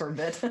voice for a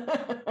bit.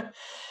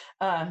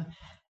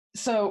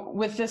 So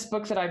with this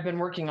book that I've been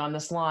working on,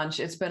 this launch,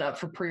 it's been up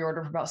for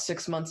pre-order for about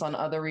 6 months on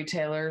other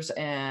retailers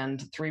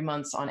and 3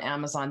 months on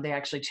Amazon. They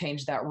actually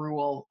changed that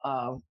rule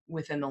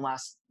within the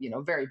last,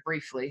 very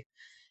briefly.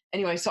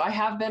 Anyway, so I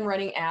have been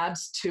running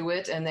ads to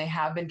it, and they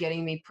have been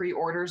getting me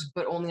pre-orders,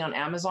 but only on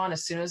Amazon.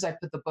 As soon as I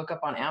put the book up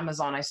on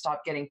Amazon, I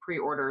stopped getting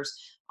pre-orders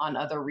on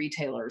other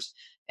retailers.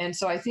 And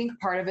so I think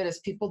part of it is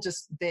people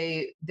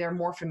they're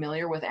more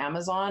familiar with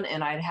Amazon,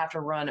 and I'd have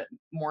to run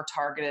more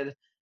targeted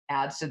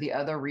ads to the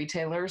other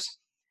retailers.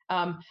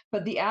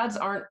 But the ads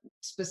aren't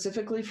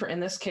specifically for,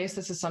 in this case,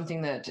 this is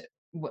something that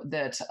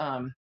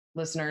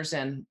listeners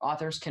and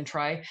authors can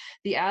try.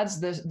 The ads,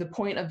 the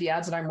point of the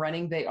ads that I'm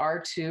running, they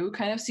are to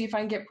kind of see if I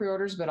can get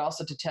pre-orders, but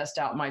also to test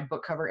out my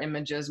book cover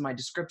images, my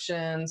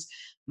descriptions,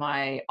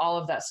 all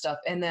of that stuff.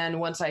 And then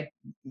once I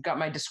got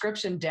my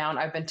description down,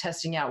 I've been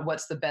testing out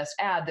what's the best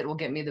ad that will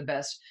get me the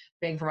best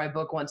bang for my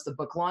book once the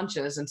book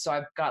launches. And so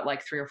I've got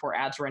like 3 or 4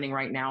 ads running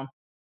right now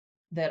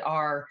that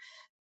are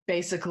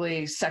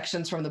basically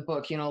sections from the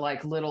book,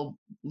 like little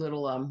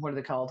what are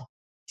they called?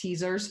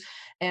 Teasers.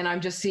 And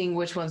I'm just seeing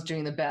which one's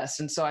doing the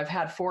best. And so I've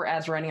had 4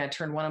 ads running. I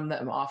turned one of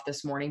them off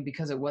this morning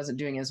because it wasn't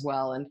doing as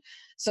well. And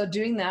so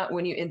doing that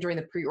during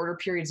the pre-order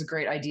period is a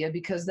great idea,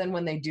 because then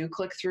when they do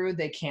click through,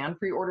 they can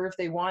pre-order if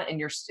they want, and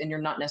you're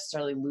not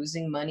necessarily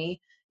losing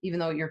money, even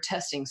though you're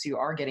testing. So you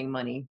are getting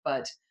money,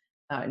 but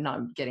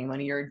not getting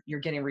money. You're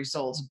getting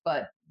results,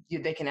 but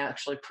they can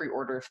actually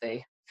pre-order if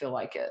they feel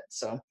like it.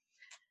 So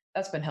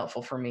that's been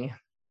helpful for me.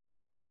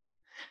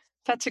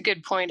 That's a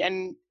good point.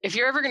 And if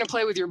you're ever going to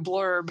play with your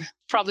blurb,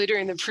 probably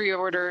during the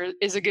pre-order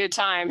is a good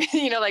time.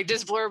 Like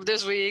this blurb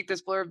this week,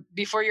 this blurb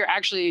before you're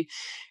actually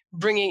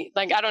bringing,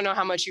 like, I don't know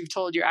how much you've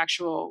told your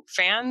actual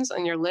fans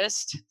on your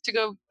list to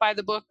go buy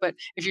the book, but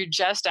if you're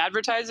just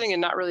advertising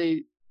and not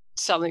really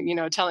selling,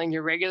 telling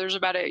your regulars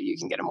about it, you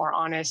can get a more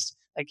honest,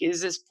 like,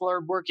 is this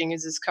blurb working?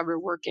 Is this cover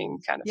working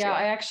kind of Yeah, feel.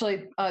 I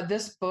actually,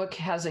 this book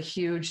has a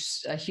huge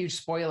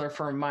spoiler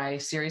for my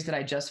series that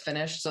I just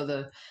finished. So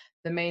the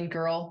main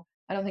girl,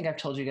 I don't think I've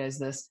told you guys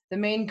this. The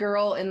main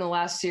girl in the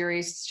last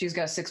series, she's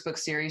got a 6-book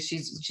series.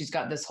 She's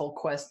got this whole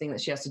quest thing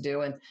that she has to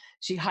do, and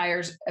she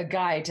hires a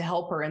guy to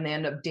help her, and they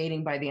end up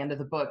dating by the end of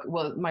the book.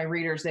 Well, my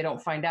readers, they don't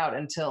find out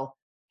until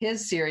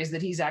his series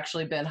that he's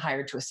actually been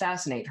hired to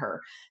assassinate her.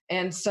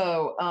 And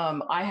so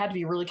I had to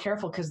be really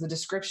careful because the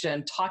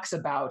description talks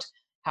about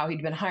how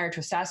he'd been hired to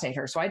assassinate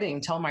her. So I didn't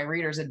even tell my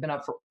readers it'd been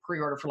up for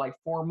pre-order for like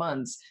 4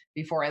 months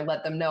before I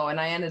let them know.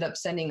 And I ended up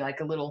sending like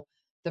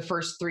the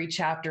first 3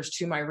 chapters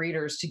to my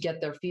readers to get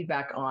their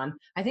feedback on.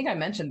 I think I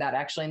mentioned that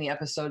actually in the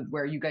episode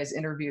where you guys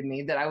interviewed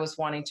me, that I was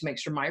wanting to make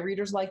sure my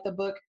readers liked the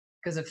book,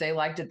 because if they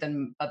liked it,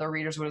 then other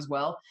readers would as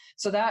well.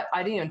 So that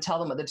I didn't even tell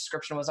them what the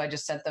description was. I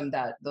just sent them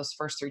those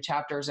first 3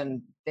 chapters,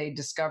 and they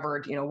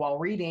discovered, while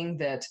reading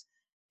that,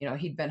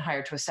 he'd been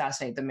hired to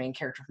assassinate the main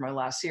character from my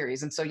last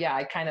series. And so, yeah,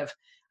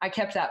 I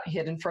kept that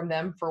hidden from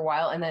them for a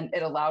while. And then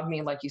it allowed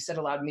me, like you said,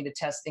 to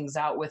test things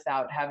out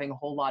without having a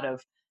whole lot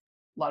of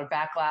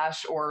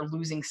backlash or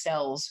losing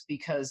sales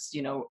because,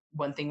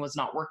 one thing was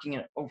not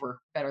working over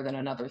better than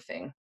another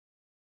thing.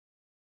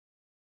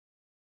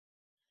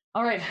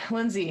 All right,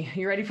 Lindsay,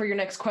 you ready for your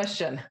next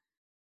question?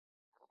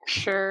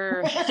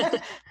 Sure.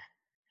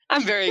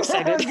 I'm very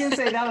excited. I was going to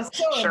say, that was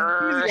so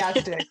Sure.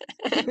 enthusiastic.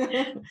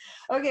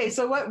 Okay,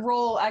 so what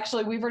role,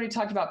 actually, we've already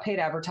talked about paid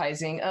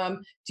advertising.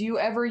 Do you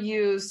ever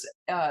use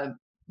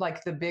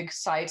like the big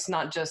sites,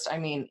 not just,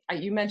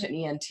 you mentioned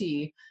ENT.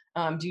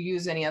 Do you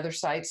use any other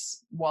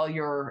sites while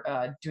you're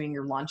doing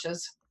your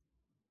launches?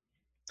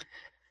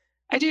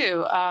 I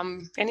do.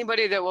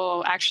 Anybody that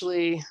will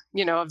actually,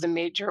 of the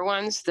major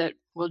ones that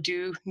will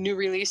do new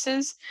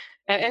releases,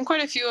 and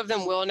quite a few of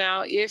them will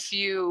now, if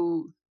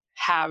you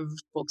have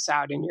books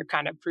out and you're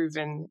kind of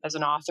proven as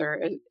an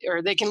author,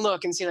 or they can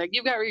look and see like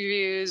you've got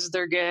reviews,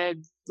 they're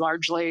good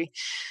largely,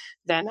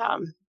 then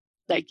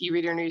like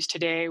eReader News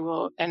Today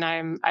will, and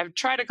I've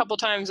tried a couple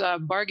times,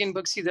 Bargain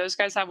Booksy, those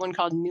guys have one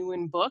called New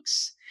in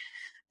Books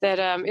that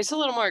it's a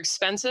little more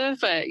expensive,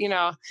 but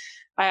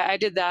I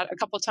did that a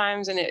couple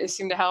times and it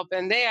seemed to help.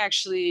 And they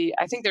actually,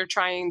 I think they're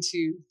trying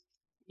to,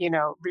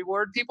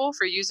 reward people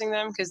for using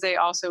them, because they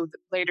also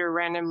later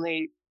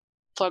randomly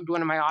plugged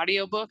one of my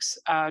audiobooks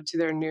to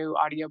their new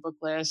audiobook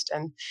list.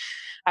 And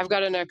I've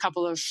gotten a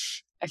couple of,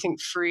 I think,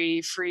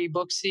 free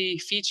Booksy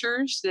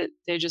features that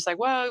they're just like,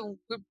 well,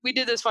 we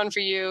did this one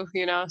for you,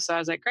 So I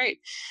was like, great.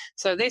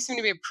 So they seem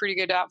to be a pretty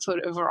good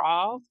output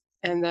overall.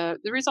 And the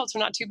results are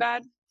not too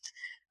bad.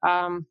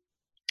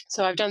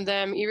 So I've done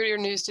them. eReader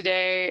News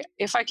Today.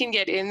 If I can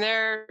get in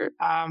there,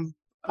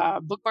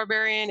 Book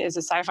Barbarian is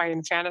a sci-fi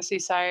and fantasy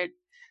site.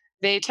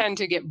 They tend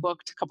to get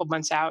booked a couple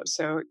months out,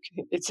 so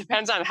it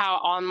depends on how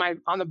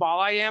on the ball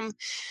I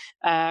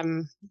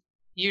am.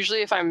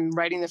 Usually, if I'm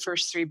writing the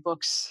first 3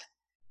 books,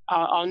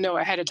 I'll know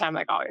ahead of time.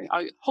 Like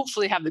I'll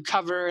hopefully have the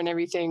cover and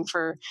everything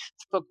for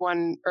book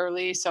 1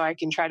 early, so I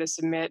can try to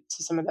submit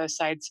to some of those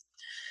sites.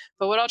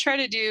 But what I'll try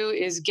to do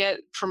is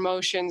get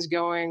promotions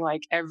going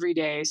like every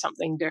day,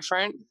 something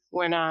different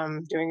when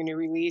I'm doing a new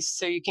release.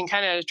 So you can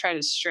kind of try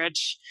to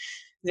stretch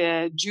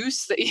the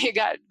juice that you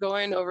got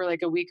going over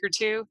like a week or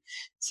 2,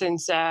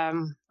 since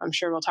I'm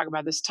sure we'll talk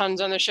about this tons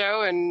on the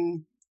show,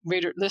 and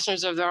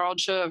listeners of our old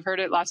show have heard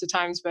it lots of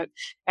times, but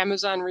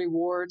Amazon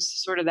rewards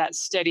sort of that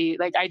steady,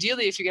 like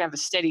ideally if you can have a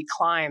steady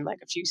climb, like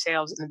a few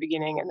sales in the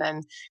beginning and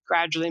then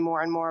gradually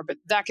more and more, but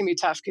that can be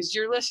tough because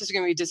your list is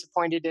going to be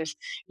disappointed if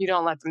you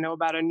don't let them know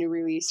about a new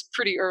release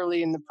pretty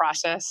early in the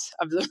process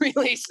of the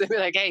release. They'll be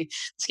like, hey,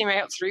 this came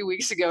out 3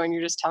 weeks ago and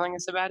you're just telling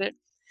us about it.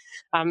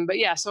 But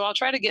yeah, so I'll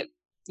try to get,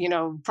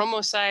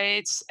 promo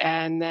sites,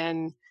 and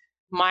then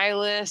my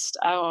list,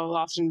 I will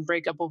often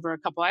break up over a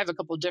couple. I have a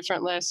couple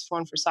different lists,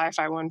 one for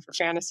sci-fi, one for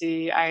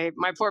fantasy.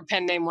 My poor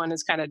pen name one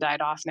has kind of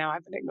died off now.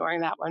 I've been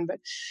ignoring that one, but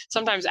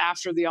sometimes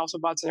after the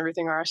Autobots and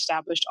everything are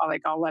established,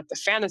 I'll let the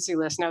fantasy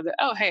list know that,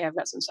 oh, hey, I've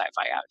got some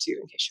sci-fi out too,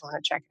 in case you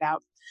want to check it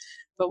out.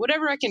 But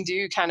whatever I can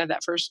do kind of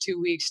that first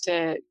 2 weeks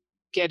to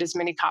get as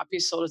many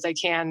copies sold as I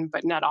can,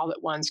 but not all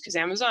at once, because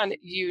Amazon,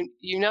 you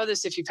know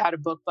this if you've had a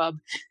BookBub,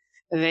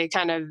 they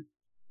kind of,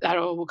 I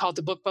don't know, we'll call it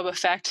the BookBub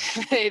effect.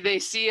 they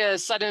see a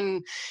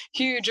sudden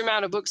huge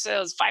amount of book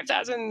sales,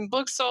 5,000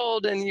 books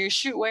sold, and you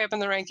shoot way up in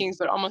the rankings,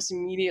 but almost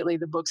immediately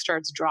the book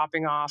starts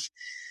dropping off.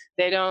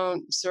 They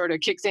don't sort of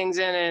kick things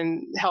in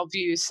and help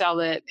you sell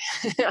it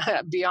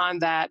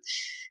beyond that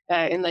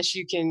unless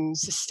you can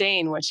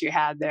sustain what you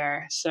had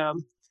there.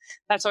 So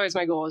that's always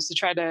my goal, is to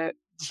try to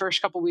the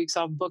first couple weeks,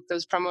 I'll book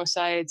those promo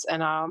sites,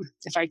 and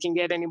if I can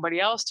get anybody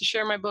else to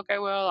share my book, I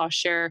will. I'll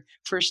share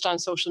first on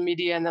social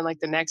media, and then like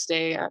the next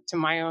day to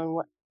my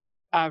own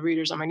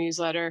readers on my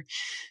newsletter,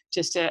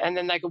 and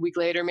then like a week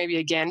later, maybe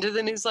again to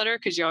the newsletter,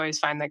 because you always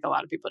find like a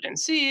lot of people didn't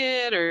see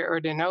it or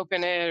didn't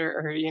open it,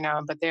 or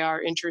but they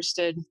are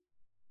interested.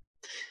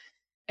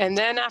 And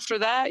then after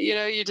that,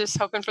 you're just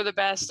hoping for the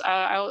best.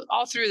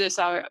 All through this,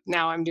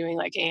 now I'm doing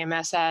like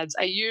AMS ads.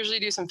 I usually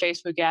do some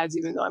Facebook ads,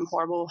 even though I'm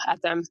horrible at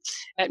them,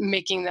 at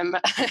making them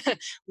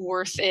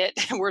worth it,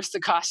 worth the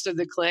cost of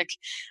the click.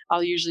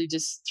 I'll usually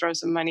just throw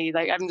some money.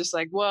 Like I'm just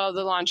like, well,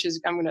 the launch is,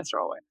 I'm going to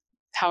throw it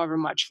however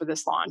much for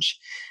this launch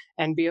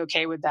and be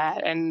okay with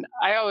that. And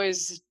I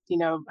always,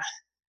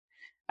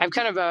 I've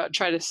kind of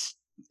try to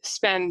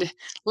spend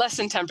less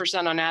than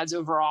 10% on ads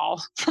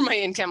overall for my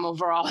income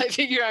overall. I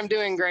figure I'm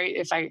doing great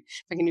if I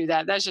can do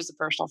that. That's just a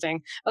personal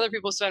thing. Other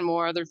people spend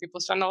more, other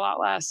people spend a lot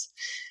less.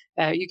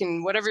 You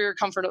can, whatever your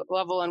comfort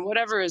level and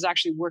whatever is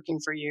actually working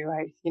for you.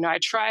 I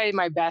try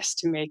my best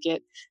to make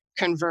it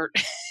convert,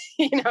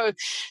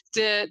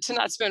 to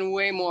not spend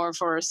way more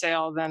for a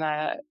sale than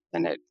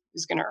it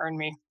is going to earn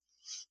me.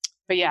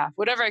 But yeah,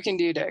 whatever I can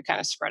do to kind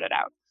of spread it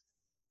out.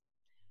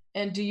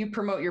 And do you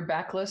promote your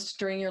backlist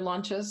during your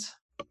launches?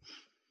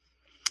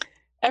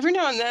 Every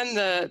now and then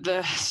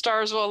the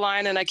stars will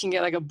align and I can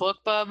get like a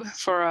BookBub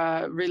for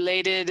a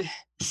related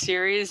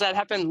series. That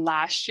happened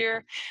last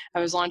year. I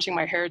was launching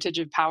my Heritage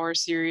of Power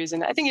series,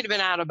 and I think it had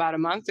been out about a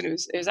month, and it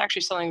was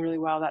actually selling really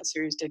well. That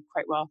series did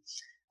quite well.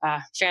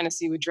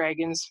 Fantasy with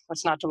dragons,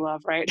 what's not to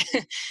love, right?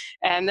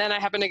 And then I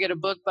happened to get a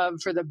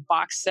BookBub for the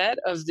box set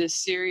of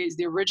this series,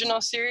 the original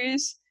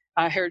series.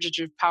 Heritage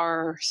of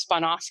Power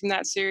spun off from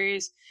that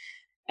series.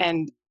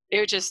 And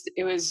it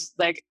was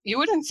like, you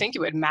wouldn't think it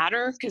would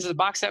matter, because the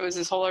box set was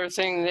this whole other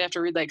thing. They have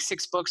to read like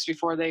 6 books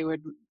before they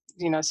would,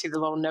 see the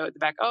little note at the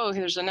back, oh,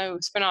 there's a new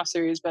spinoff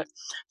series. But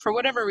for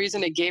whatever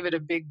reason, it gave it a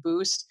big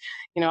boost.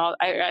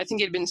 I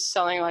think it had been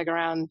selling like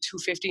around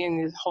 $250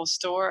 in the whole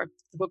store,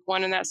 book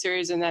 1 in that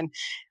series. And then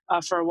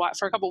for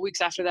a couple of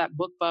weeks after that,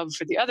 BookBub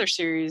for the other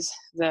series,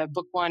 the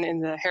book 1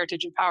 in the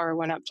Heritage of Power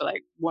went up to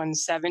like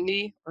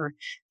 170 or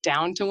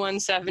down to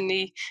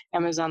 170.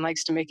 Amazon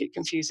likes to make it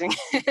confusing.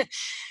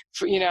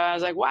 I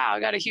was like, wow, I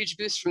got a huge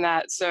boost from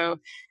that. So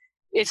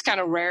it's kind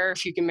of rare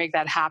if you can make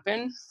that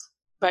happen.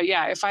 But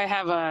yeah, if I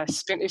have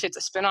if it's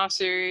a spin-off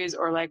series,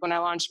 or like when I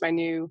launched my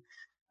new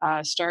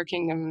Star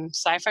Kingdom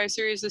sci-fi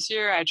series this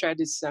year, I tried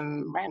to do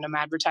some random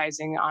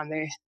advertising on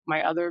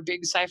my other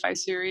big sci-fi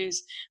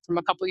series from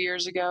a couple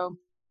years ago.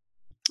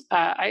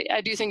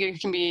 I do think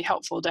it can be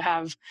helpful to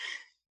have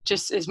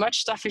just as much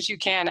stuff as you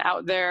can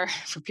out there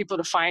for people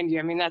to find you.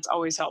 I mean, that's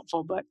always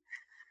helpful, but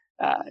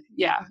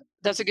yeah,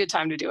 that's a good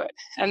time to do it.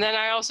 And then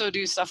I also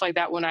do stuff like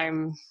that when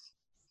I'm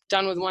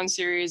done with one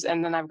series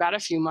and then I've got a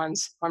few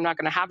months where I'm not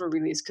going to have a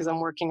release because I'm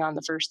working on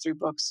the first 3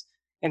 books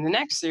in the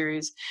next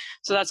series.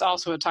 So that's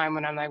also a time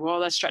when I'm like, well,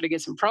 let's try to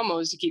get some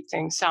promos to keep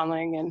things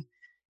selling and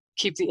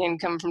keep the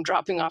income from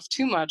dropping off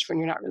too much when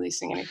you're not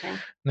releasing anything.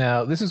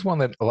 Now, this is one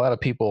that a lot of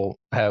people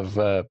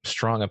have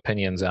strong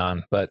opinions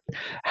on, but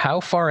how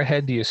far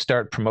ahead do you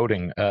start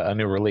promoting a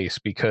new release?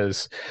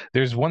 Because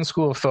there's one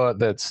school of thought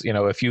that's,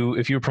 if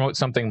you promote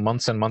something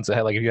months and months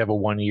ahead, like if you have a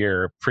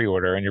 1-year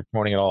pre-order and you're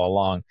promoting it all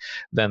along,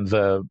 then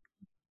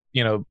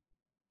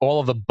all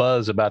of the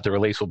buzz about the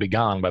release will be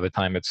gone by the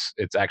time it's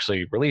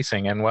actually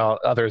releasing. And while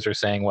others are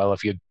saying, well,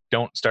 if you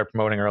don't start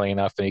promoting early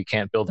enough, then you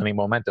can't build any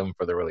momentum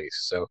for the release.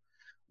 So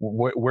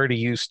where do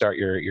you start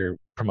your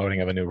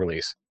promoting of a new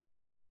release?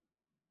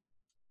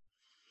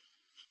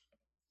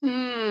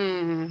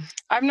 I'm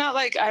not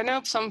like, I know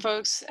some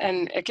folks,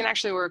 and it can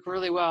actually work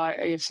really well.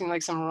 I've seen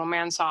like some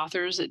romance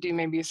authors that do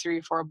maybe 3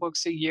 or 4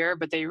 books a year,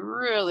 but they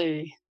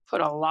really put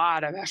a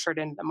lot of effort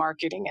into the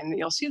marketing, and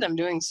you'll see them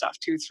doing stuff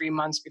 2-3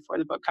 months before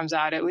the book comes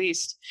out at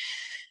least.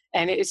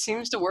 And it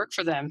seems to work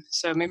for them.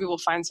 So maybe we'll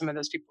find some of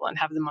those people and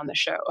have them on the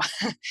show.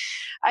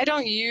 I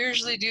don't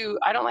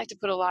like to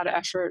put a lot of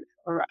effort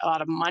or a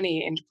lot of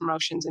money into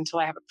promotions until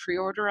I have a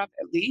pre-order up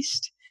at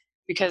least,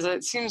 because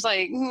it seems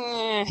like,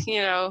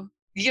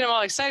 you get them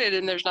all excited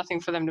and there's nothing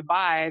for them to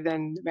buy,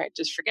 then they might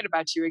just forget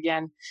about you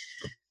again.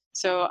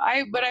 So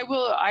I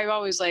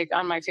always, like,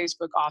 on my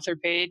Facebook author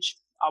page,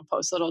 I'll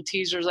post little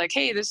teasers like,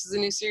 hey, this is a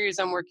new series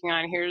I'm working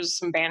on. Here's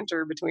some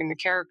banter between the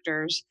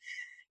characters.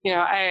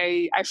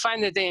 I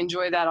find that they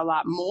enjoy that a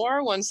lot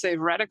more once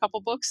they've read a couple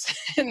books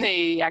and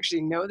they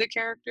actually know the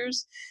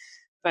characters.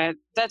 But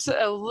that's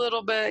a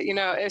little bit,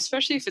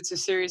 especially if it's a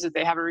series that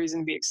they have a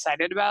reason to be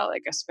excited about,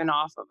 like a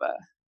spin-off of a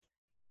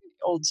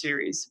old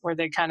series where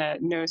they kind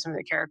of know some of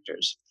the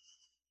characters.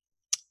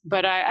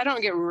 But I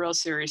don't get real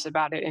serious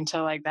about it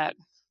until like that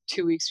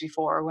 2 weeks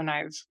before, when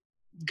I've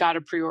got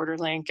a pre-order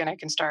link and I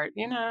can start,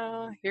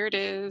 here it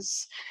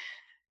is.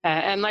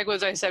 And like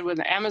what I said with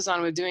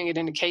Amazon, with doing it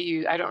in a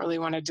KU, I don't really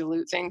want to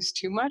dilute things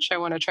too much. I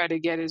want to try to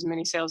get as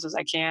many sales as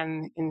I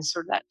can in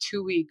sort of that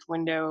 2-week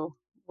window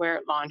where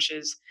it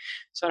launches.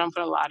 So I don't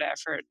put a lot of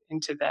effort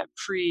into that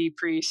pre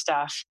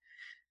stuff.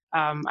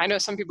 I know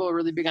some people are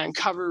really big on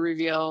cover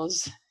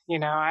reveals,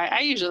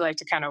 I usually like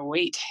to kind of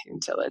wait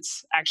until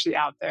it's actually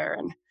out there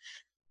and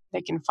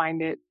they can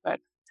find it. But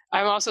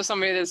I'm also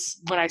somebody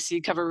that's, when I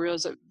see cover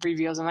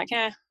reviews, I'm like,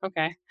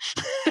 okay.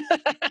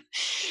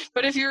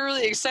 But if you're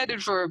really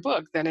excited for a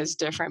book, then it's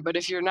different. But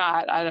if you're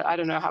not, I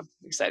don't know how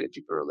excited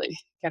people really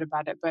get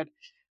about it. But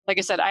like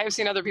I said, I have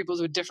seen other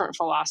people's with different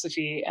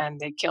philosophy and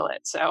they kill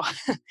it. So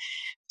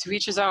to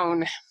each his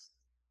own.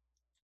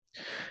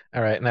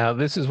 All right. Now,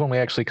 this is one we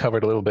actually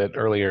covered a little bit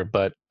earlier,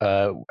 but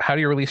how do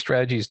your release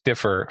strategies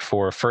differ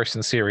for first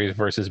in series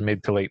versus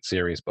mid to late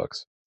series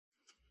books?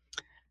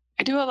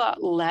 I do a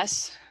lot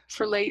less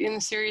for late in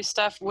the series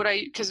stuff.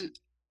 Because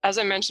as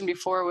I mentioned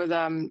before with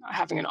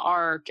having an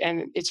arc,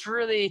 and it's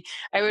really,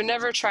 I would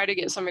never try to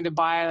get somebody to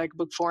buy like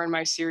book 4 in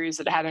my series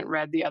that hadn't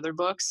read the other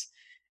books.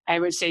 I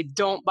would say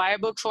don't buy a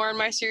book 4 in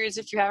my series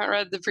if you haven't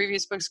read the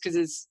previous books, because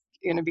it's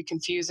going to be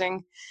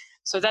confusing.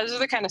 So those are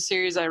the kind of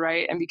series I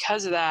write. And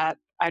because of that,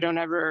 I don't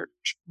ever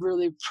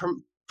really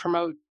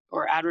promote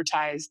or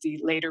advertise the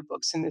later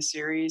books in the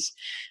series.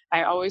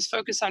 I always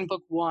focus on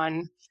book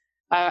 1.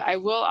 I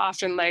will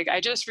often, like, I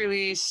just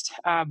released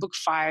book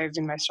 5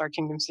 in my Star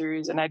Kingdom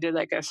series, and I did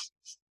like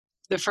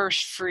the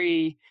first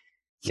free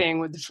thing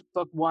with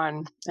book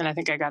 1, and I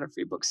think I got a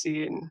free book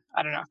C and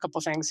I don't know, a couple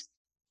things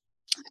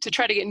to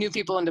try to get new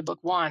people into book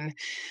 1.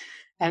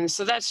 And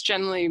so that's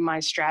generally my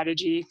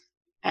strategy.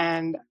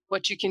 And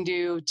what you can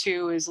do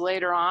too is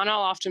later on, I'll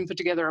often put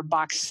together a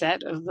box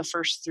set of the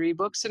first 3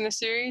 books in the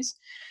series,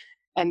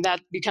 and that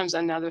becomes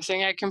another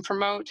thing I can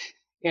promote.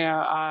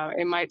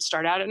 It might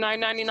start out at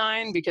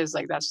 $9.99 because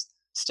like that's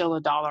still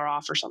 $1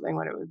 off or something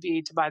what it would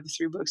be to buy the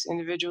 3 books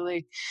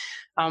individually.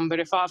 But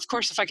if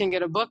I can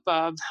get a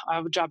BookBub, I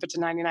would drop it to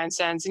 99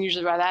 cents. And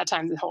usually by that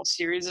time, the whole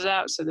series is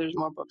out. So there's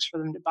more books for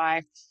them to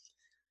buy.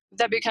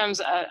 That becomes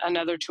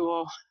another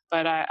tool.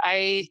 But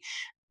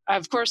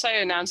of course, I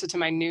announce it to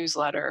my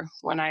newsletter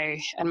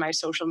and my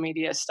social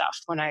media stuff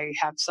when I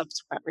have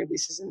subsequent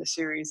releases in the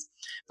series.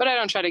 But I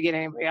don't try to get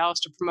anybody else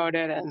to promote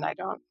it, and I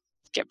don't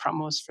get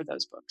promos for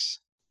those books.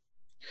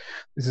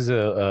 This is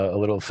a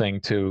little thing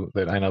too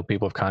that I know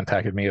people have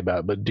contacted me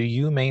about. But do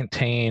you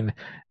maintain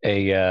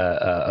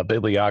a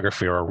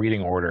bibliography or a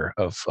reading order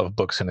of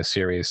books in a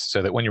series,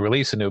 so that when you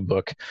release a new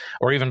book,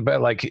 or even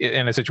like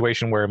in a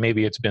situation where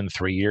maybe it's been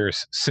 3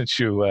 years since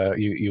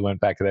you went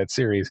back to that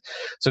series,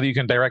 so that you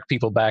can direct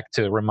people back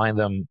to remind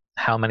them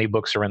how many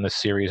books are in the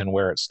series and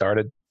where it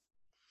started?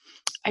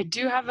 I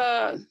do have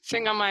a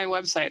thing on my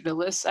website that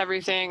lists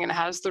everything and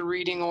has the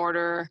reading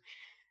order,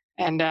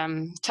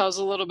 and tells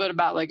a little bit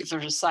about like if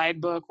there's a side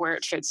book, where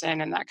it fits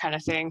in and that kind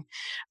of thing.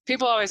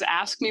 People always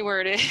ask me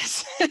where it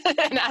is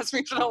and ask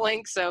me for the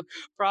link. So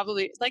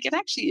probably like it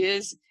actually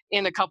is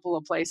in a couple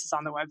of places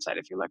on the website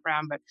if you look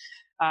around. But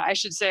I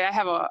should say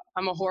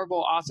I'm a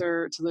horrible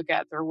author to look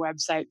at their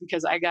website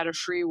because I got a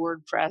free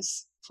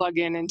WordPress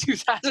plugin in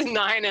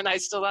 2009 and I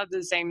still have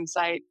the same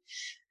site.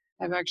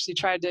 I've actually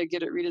tried to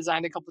get it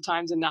redesigned a couple of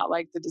times and not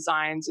like the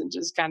designs and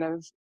just kind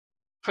of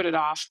put it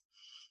off.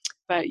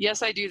 But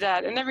yes, I do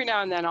that. And every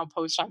now and then I'll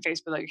post on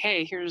Facebook like,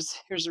 hey, here's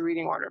a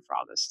reading order for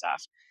all this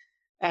stuff.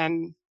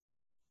 And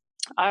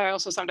I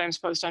also sometimes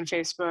post on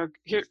Facebook,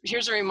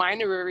 here's a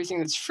reminder of everything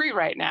that's free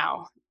right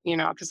now,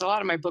 because a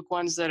lot of my book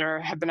ones that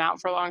have been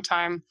out for a long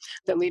time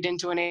that lead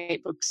into an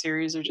 8-book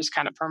series are just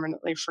kind of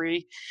permanently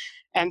free.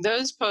 And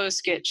those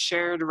posts get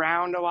shared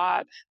around a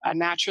lot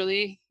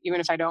naturally,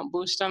 even if I don't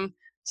boost them.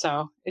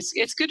 So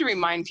it's good to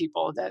remind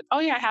people that, oh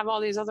yeah, I have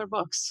all these other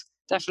books,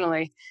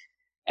 definitely.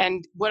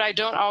 And what I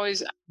don't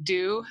always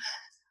do,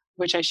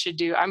 which I should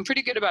do, I'm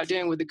pretty good about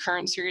doing with the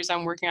current series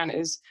I'm working on,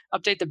 is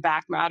update the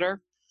back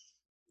matter.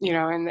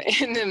 In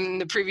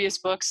the previous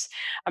books,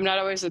 I'm not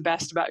always the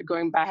best about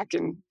going back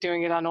and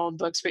doing it on old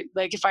books. But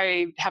like if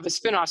I have a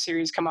spin-off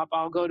series come up,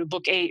 I'll go to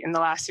book 8 in the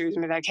last series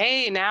and be like,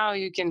 hey, now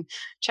you can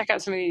check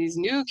out some of these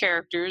new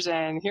characters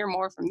and hear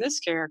more from this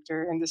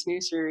character in this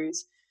new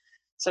series.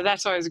 So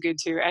that's always good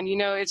too. And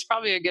it's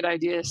probably a good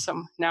idea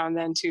some now and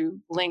then to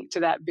link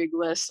to that big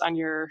list on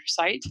your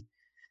site.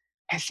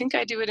 I think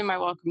I do it in my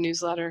welcome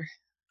newsletter.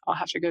 I'll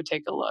have to go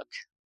take a look.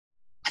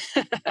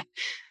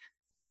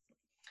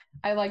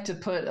 I like to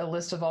put a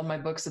list of all my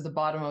books at the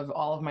bottom of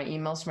all of my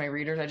emails to my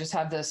readers. I just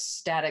have this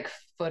static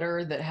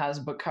footer that has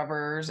book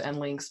covers and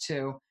links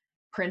to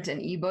print and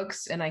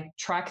ebooks, and I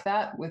track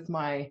that with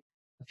my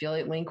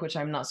affiliate link, which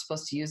I'm not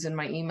supposed to use in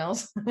my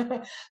emails.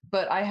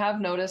 But I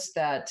have noticed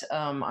that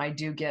I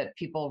do get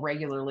people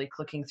regularly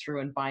clicking through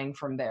and buying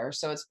from there.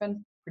 So it's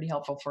been pretty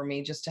helpful for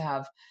me just to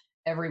have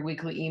every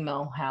weekly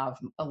email have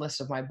a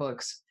list of my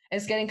books.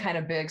 It's getting kind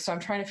of big, so I'm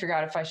trying to figure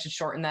out if I should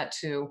shorten that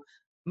to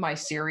my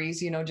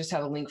series, just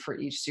have a link for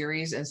each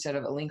series instead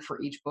of a link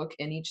for each book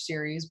in each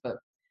series. But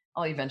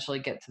I'll eventually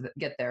get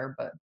there,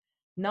 but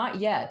not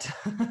yet.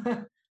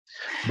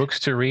 Books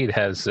to Read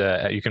has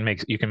you can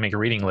make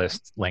reading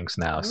list links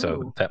now. Ooh.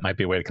 So that might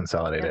be a way to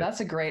consolidate it. That's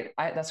a great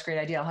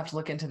idea. I'll have to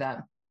look into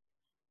that.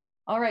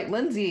 All right,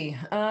 Lindsay.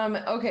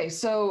 Okay,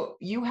 so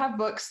you have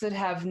books that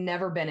have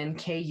never been in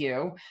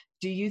KU.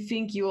 Do you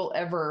think you'll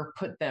ever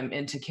put them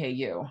into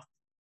KU?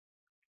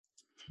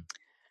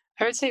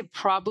 I would say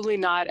probably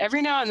not.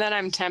 Every now and then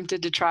I'm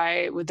tempted to try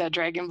it with that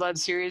Dragon Blood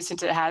series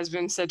since it has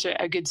been such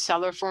a good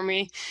seller for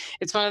me.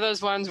 It's one of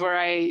those ones where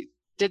I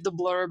did the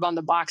blurb on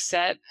the box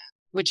set,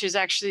 which is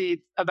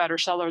actually a better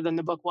seller than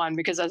the book one,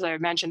 because as I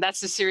mentioned, that's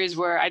the series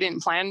where I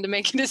didn't plan to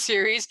make it a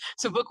series.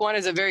 So book one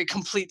is a very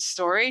complete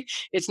story.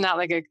 It's not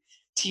like a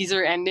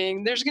teaser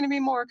ending. There's going to be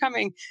more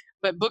coming.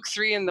 But book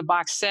three in the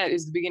box set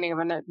is the beginning of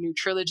a new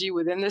trilogy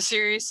within the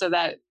series. So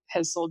that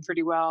has sold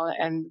pretty well.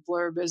 And the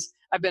blurb is,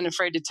 I've been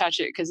afraid to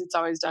touch it because it's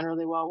always done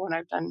really well when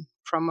I've done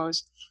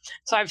promos.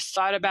 So I've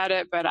thought about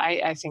it, but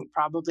I think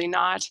probably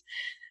not.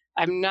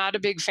 I'm not a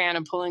big fan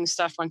of pulling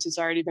stuff once it's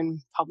already been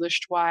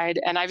published wide.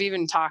 And I've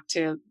even talked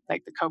to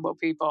like the Kobo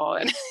people,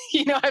 and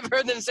I've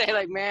heard them say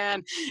like,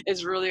 "Man,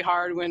 it's really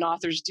hard when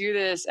authors do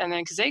this." And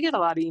then because they get a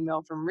lot of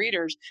email from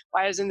readers,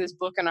 "Why isn't this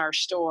book in our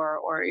store?"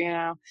 Or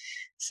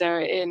so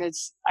and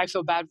I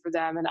feel bad for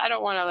them, and I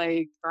don't want to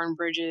like burn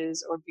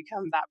bridges or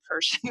become that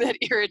person that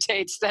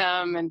irritates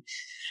them. And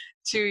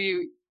two,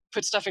 you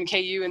put stuff in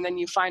KU and then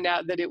you find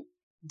out that it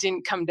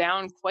didn't come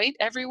down quite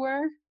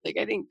everywhere. Like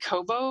I think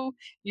Kobo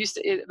used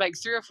to, like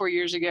 3 or 4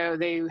 years ago,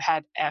 they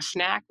had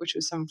FNAC, which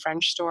was some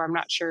French store. I'm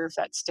not sure if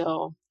that's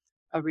still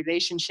a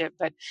relationship,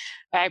 but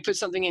I put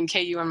something in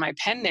KU on my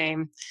pen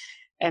name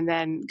and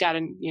then got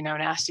an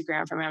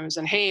Instagram from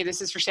Amazon. "Hey,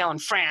 this is for sale in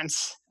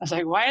France." I was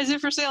like, "Why is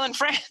it for sale in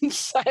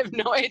France?" I have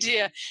no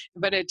idea.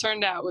 But it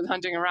turned out with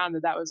hunting around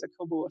that was a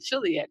Kobo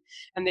affiliate,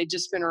 and they'd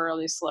just been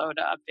really slow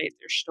to update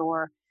their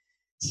store.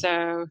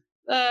 So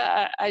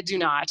I do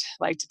not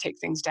like to take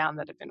things down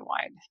that have been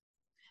wide.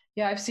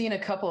 Yeah, I've seen a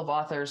couple of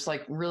authors,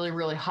 like really,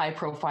 really high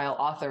profile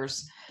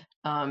authors,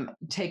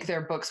 take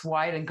their books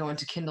wide and go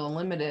into Kindle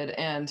Unlimited.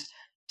 And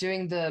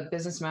doing the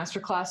business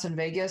masterclass in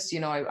Vegas,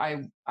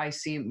 I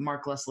see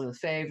Mark Leslie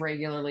Lefebvre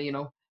regularly,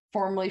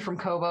 formerly from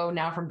Kobo,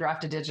 now from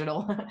Drafted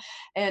Digital.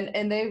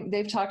 and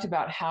they've talked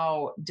about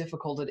how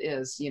difficult it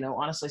is,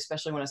 honestly,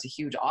 especially when it's a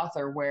huge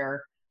author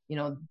where,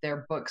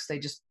 their books, they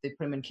put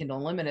them in Kindle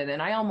Unlimited.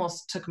 And I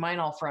almost took mine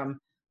all from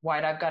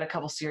wide. I've got a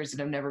couple series that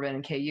have never been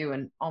in KU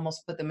and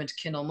almost put them into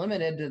Kindle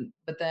Unlimited.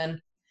 But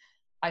then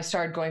I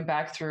started going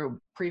back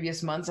through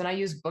previous months, and I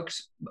use Book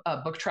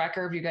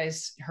Tracker. Have you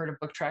guys heard of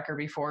Book Tracker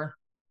before?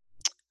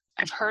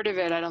 I've heard of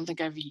it. I don't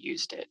think I've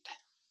used it.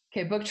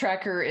 Okay, Book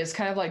Tracker is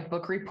kind of like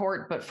Book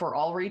Report, but for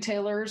all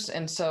retailers.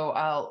 And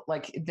so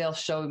they'll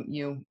show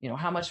you,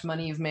 how much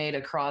money you've made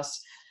across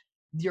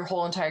your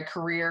whole entire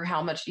career,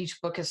 how much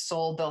each book has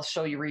sold. They'll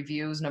show you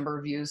reviews, number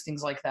of views,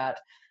 things like that.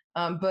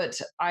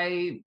 But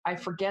I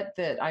forget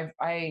that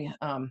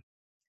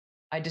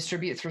I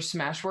distribute through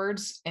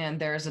Smashwords, and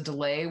there's a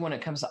delay when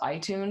it comes to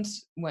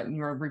iTunes when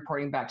you're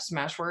reporting back to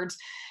Smashwords.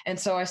 And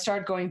so I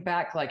started going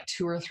back like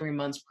 2 or 3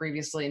 months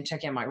previously and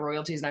checking out my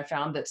royalties, and I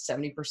found that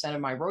 70% of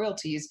my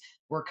royalties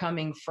were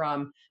coming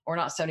from, or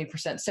not 70%,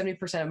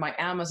 70% of my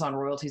Amazon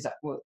royalties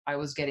I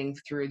was getting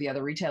through the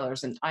other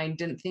retailers. And I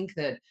didn't think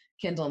that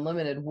Kindle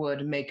Unlimited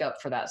would make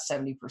up for that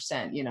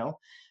 70%,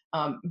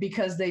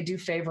 because they do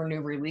favor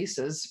new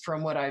releases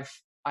from what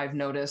I've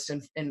noticed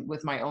and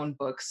with my own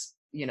books,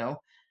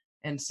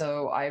 and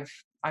so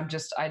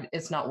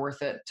it's not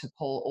worth it to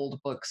pull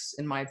old books,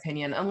 in my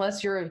opinion,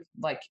 unless you're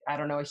like, I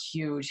don't know, a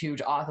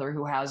huge author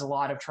who has a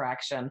lot of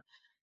traction,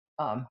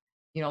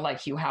 like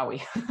Hugh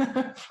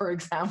Howey, for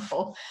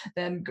example.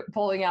 Then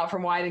pulling out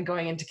from wide and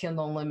going into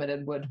Kindle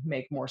Unlimited would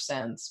make more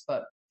sense.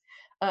 But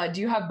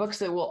do you have books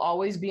that will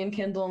always be in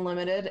Kindle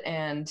Unlimited?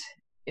 And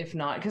if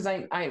not, because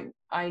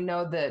I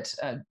know that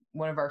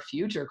one of our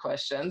future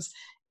questions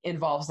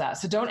involves that.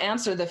 So don't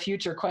answer the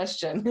future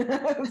question.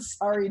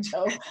 Sorry,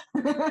 Joe.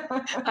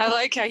 I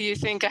like how you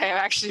think I have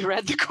actually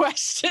read the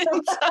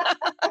questions.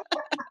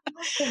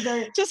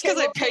 Just because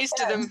I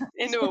pasted them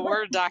into a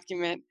Word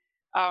document.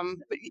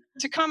 But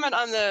to comment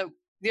on the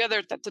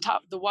other at the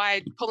top, the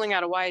wide, pulling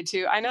out a wide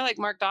too. I know like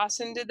Mark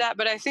Dawson did that,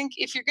 but I think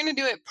if you're going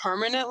to do it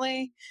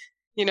permanently,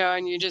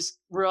 and you're just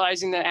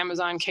realizing that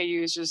Amazon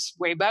KU is just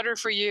way better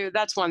for you,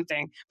 that's one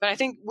thing. But I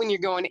think when you're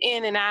going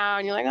in and out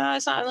and you're like, "Oh,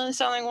 it's not really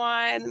selling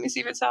wide. Let me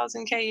see if it sells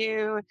in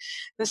KU.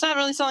 It's not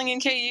really selling in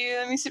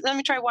KU. Let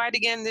me try wide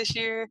again this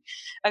year."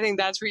 I think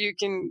that's where you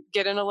can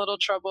get in a little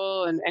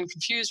trouble and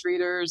confuse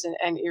readers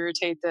and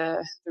irritate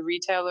the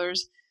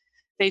retailers.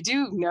 They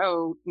do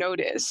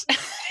notice,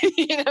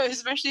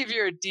 especially if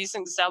you're a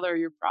decent seller,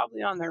 you're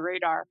probably on their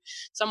radar,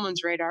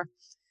 someone's radar.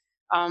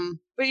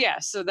 But yeah,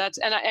 so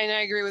and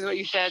I agree with what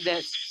you said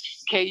that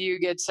KU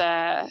gets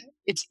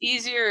it's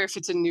easier if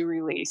it's a new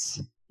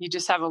release. You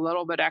just have a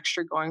little bit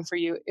extra going for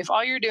you. If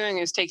all you're doing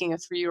is taking a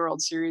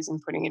 3-year-old series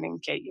and putting it in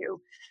KU,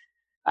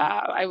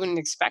 I wouldn't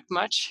expect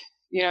much.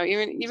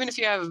 Even if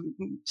you have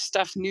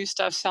new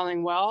stuff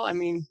selling well, I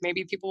mean,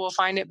 maybe people will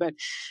find it. But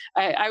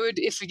I would,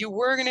 if you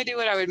were going to do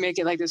it, I would make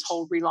it like this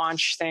whole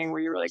relaunch thing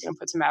where you're really going to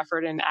put some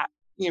effort in.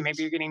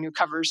 Maybe you're getting new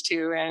covers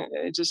too,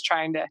 and just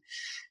trying to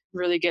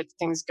really get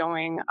things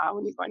going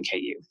when you go on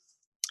KU.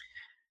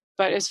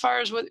 But as far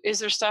as is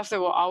there stuff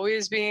that will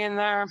always be in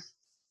there?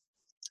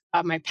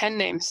 My pen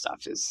name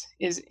stuff is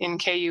in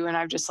KU, and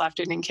I've just left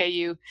it in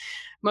KU,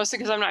 mostly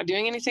because I'm not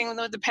doing anything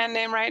with the pen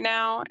name right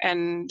now.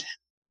 And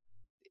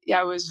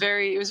yeah, it was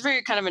very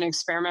kind of an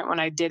experiment when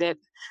I did it,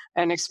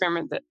 an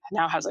experiment that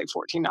now has like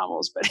 14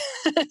 novels, but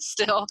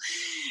still.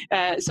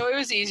 So it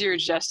was easier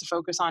just to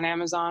focus on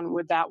Amazon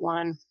with that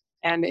one.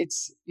 And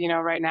it's,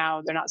 right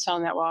now they're not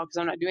selling that well because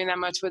I'm not doing that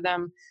much with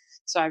them.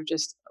 So I've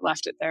just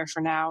left it there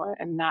for now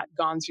and not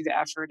gone through the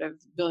effort of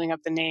building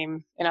up the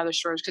name in other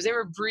stores because they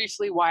were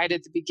briefly wide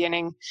at the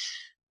beginning.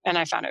 And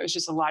I found it was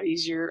just a lot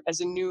easier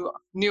as a new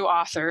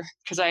author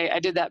because I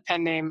did that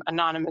pen name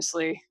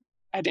anonymously.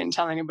 I didn't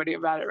tell anybody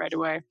about it right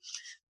away.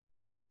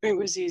 It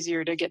was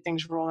easier to get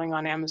things rolling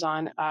on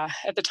Amazon.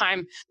 At the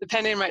time, the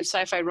pen name writes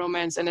sci-fi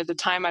romance, and at the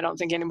time, I don't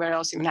think anybody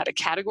else even had a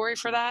category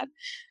for that.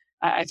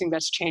 I think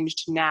that's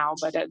changed now,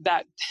 but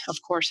that,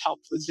 of course,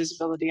 helped with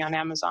visibility on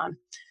Amazon.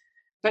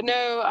 But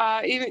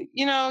no, even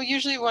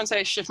usually once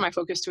I shift my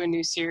focus to a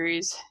new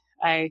series,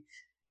 I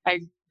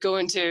go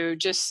into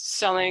just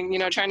selling,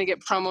 trying to get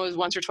promos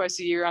once or twice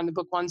a year on the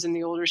book ones in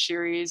the older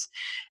series.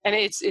 And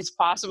it's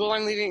possible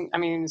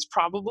it's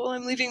probable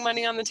I'm leaving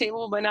money on the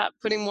table by not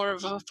putting more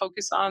of a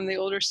focus on the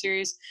older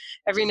series.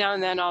 Every now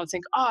and then I'll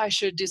think, oh, I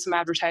should do some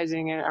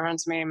advertising and run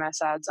some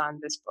AMS ads on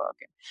this book.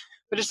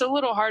 But it's a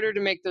little harder to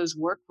make those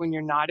work when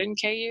you're not in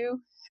KU.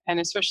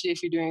 And especially if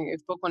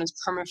if book one is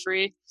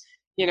perma-free,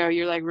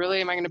 you're like,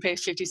 really, am I going to pay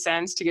 50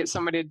 cents to get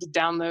somebody to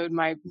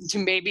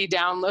maybe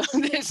download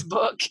this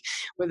book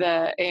with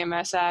a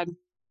AMS ad?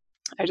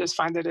 I just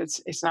find that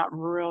it's not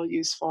real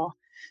useful.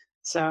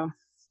 So,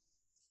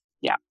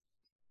 yeah.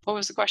 What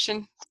was the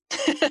question?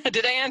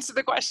 Did I answer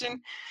the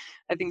question?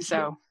 I think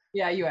so.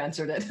 Yeah, you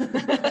answered it.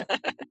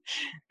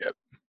 Yep.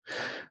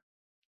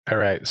 All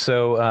right.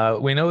 So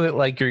we know that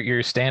like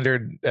your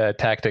standard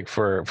tactic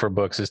for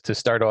books is to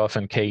start off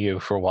in KU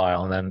for a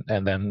while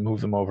and then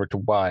move them over to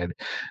wide.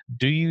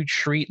 Do you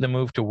treat the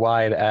move to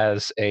wide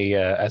as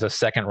a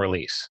second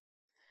release?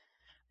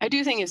 I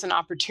do think it's an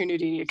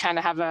opportunity to kind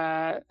of have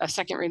a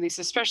second release,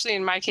 especially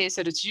in my case,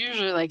 that it's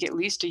usually like at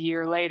least a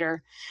year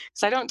later.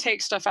 Because I don't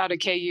take stuff out of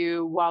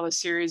KU while the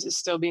series is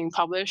still being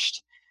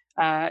published,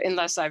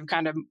 unless I've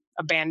kind of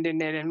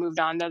abandoned it and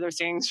moved on to other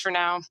things for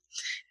now.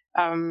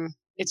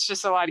 It's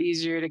just a lot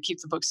easier to keep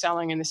the book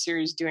selling and the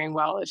series doing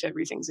well if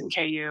everything's in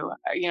KU.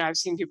 I've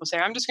seen people say,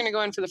 I'm just going to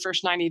go in for the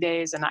first 90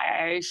 days. And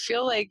I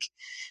feel like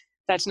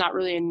that's not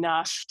really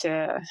enough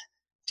to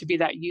be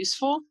that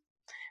useful.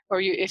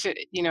 Or if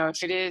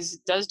it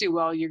does do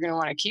well, you're going to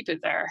want to keep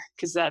it there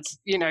because that's,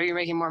 you're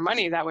making more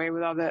money that way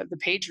with all the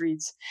page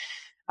reads.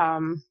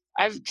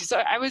 Because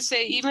I would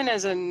say even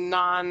as a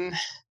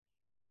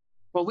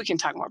well, we can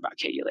talk more about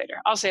KU later.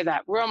 I'll say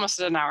that. We're almost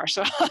at an hour,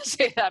 so I'll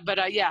say that.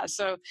 But yeah,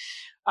 so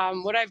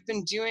what I've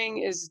been doing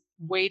is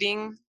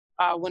waiting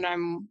when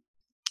I'm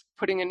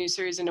putting a new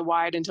series into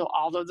wide until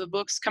all of the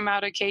books come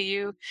out of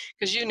KU.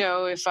 Because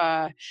if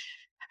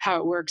how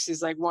it works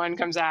is like one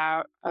comes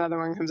out, another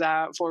one comes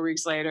out 4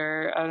 weeks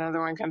later, another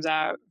one comes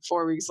out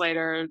 4 weeks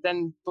later,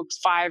 then book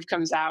 5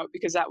 comes out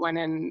because that went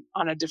in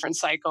on a different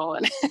cycle.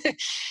 And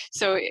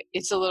so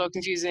it's a little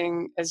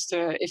confusing as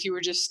to if you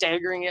were just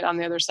staggering it on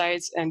the other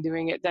sites and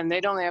doing it, then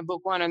they'd only have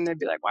book 1 and they'd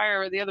be like, why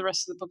are the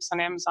rest of the books on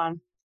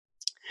Amazon?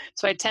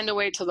 So I tend to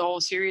wait till the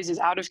whole series is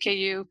out of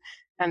KU.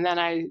 And then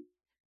I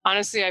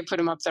put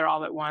them up there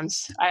all at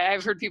once.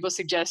 I've heard people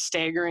suggest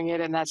staggering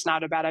it, and that's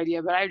not a bad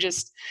idea, but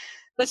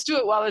let's do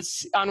it while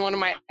it's on one of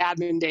my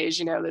admin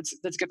days,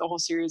 let's get the whole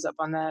series up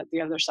on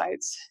the other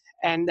sites.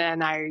 And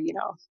then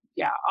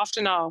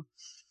often I'll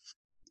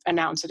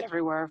announce it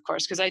everywhere, of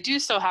course, because I do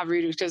still have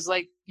readers, because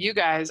like you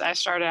guys, I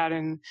started out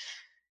in,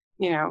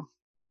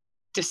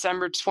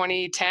 December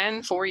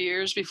 2010, 4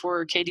 years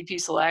before KDP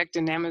Select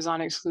and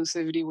Amazon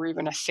exclusivity were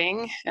even a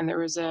thing. And there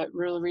was a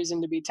real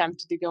reason to be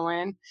tempted to go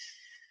in.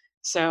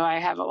 So I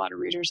have a lot of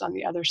readers on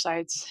the other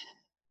sites.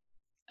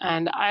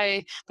 But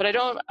I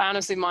don't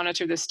honestly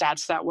monitor the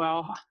stats that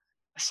well.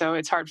 So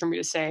it's hard for me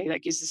to say,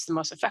 like, is this the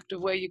most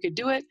effective way you could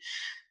do it?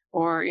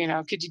 Or,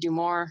 could you do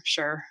more?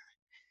 Sure.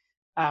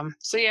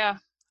 So yeah,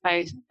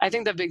 I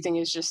think the big thing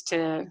is just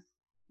to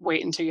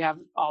wait until you have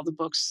all the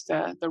books,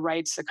 the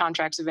rights, the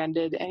contracts have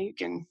ended, and you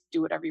can do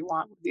whatever you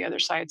want with the other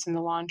sites in the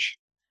launch.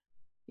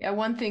 Yeah,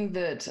 one thing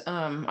that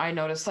I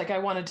noticed, like I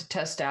wanted to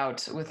test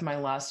out with my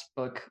last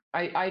book,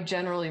 I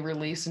generally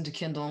release into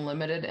Kindle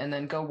Unlimited and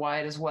then go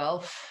wide as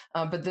well.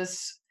 But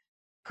this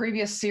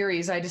previous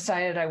series, I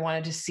decided I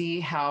wanted to see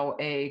how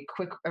a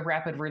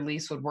rapid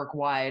release would work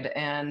wide,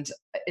 and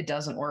it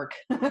doesn't work.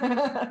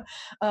 And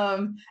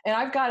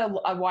I've got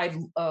a wide,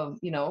 a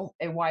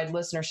wide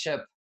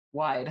listenership,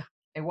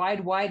 a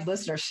wide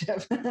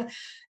listenership,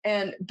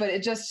 but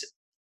it just.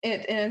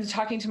 And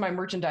talking to my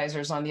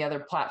merchandisers on the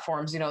other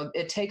platforms,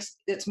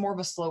 it's more of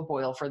a slow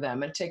boil for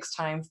them. It takes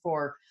time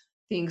for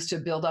things to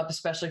build up,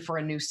 especially for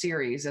a new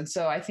series. And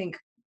so I think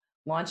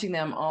launching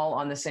them all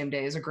on the same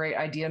day is a great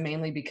idea,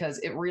 mainly because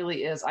it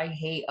really is. I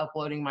hate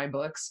uploading my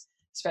books,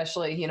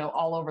 especially,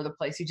 all over the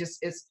place.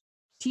 It's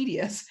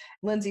tedious.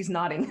 Lindsay's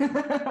nodding.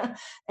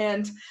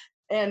 And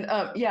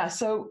yeah,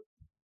 so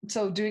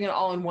so doing it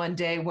all in one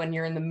day when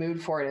you're in the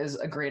mood for it is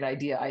a great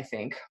idea, I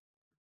think.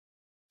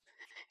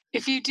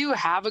 If you do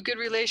have a good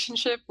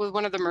relationship with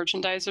one of the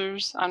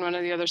merchandisers on one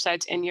of the other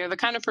sites, and you're the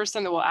kind of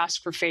person that will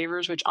ask for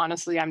favors, which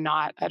honestly I'm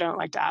not. I don't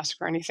like to ask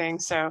for anything.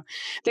 So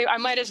I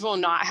might as well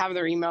not have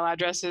their email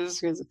addresses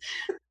because,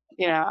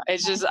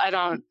 it's just, I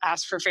don't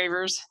ask for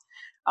favors.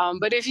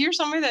 But if you're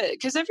somebody that,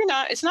 because every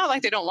now, it's not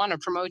like they don't want to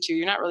promote you.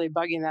 You're not really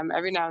bugging them.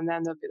 Every now and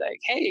then they'll be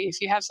like, hey,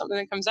 if you have something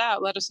that comes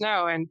out, let us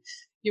know. And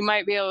you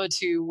might be able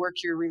to work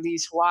your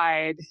release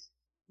wide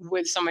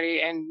with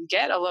somebody and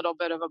get a little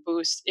bit of a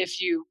boost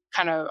if you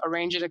kind of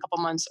arrange it a couple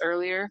months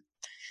earlier.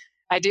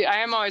 I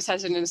am always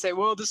hesitant to say,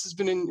 well, this has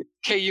been in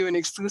KU and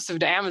exclusive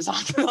to Amazon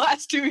for the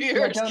last 2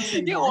 years. Yeah, don't say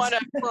You that. want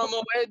to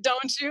promo it,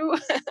 don't you?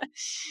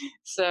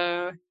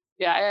 So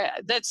yeah,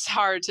 that's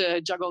hard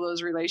to juggle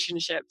those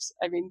relationships.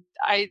 I mean,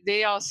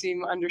 they all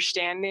seem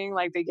understanding,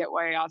 like they get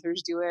why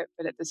authors do it,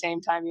 but at the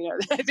same time,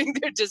 I think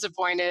they're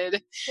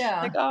disappointed.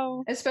 Yeah. Like,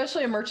 oh,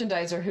 Especially a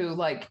merchandiser who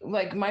like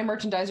my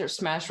merchandiser at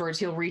Smashwords,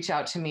 he'll reach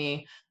out to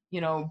me,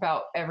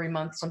 about every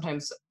month,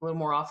 sometimes a little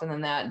more often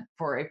than that,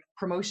 for a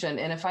promotion.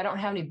 And if I don't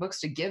have any books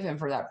to give him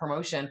for that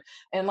promotion,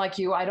 and like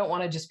you, I don't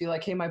want to just be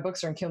like, hey, my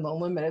books are in Kindle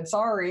Unlimited,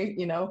 sorry,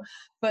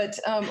 But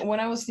when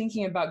I was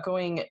thinking about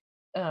going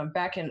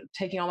back and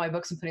taking all my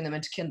books and putting them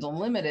into Kindle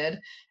Unlimited,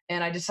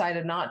 and I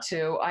decided not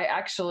to.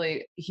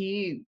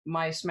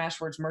 My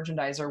Smashwords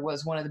merchandiser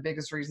was one of the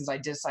biggest reasons I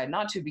decided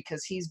not to,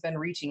 because he's been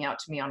reaching out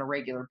to me on a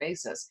regular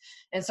basis.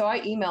 And so I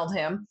emailed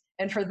him.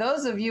 And for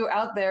those of you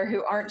out there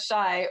who aren't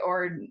shy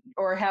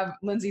or have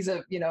Lindsay's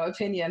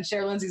opinion,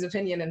 share Lindsay's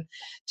opinion, and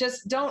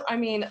just don't. I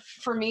mean,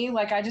 for me,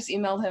 like I just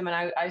emailed him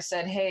and I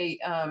said, hey,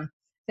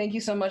 thank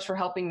you so much for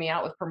helping me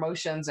out with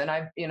promotions. And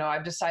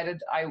I've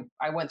decided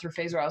I went through a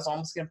phase where I was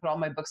almost going to put all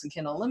my books in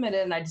Kindle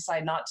Unlimited, and I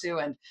decided not to.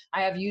 And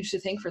I have you to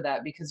thank for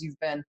that, because you've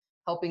been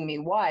helping me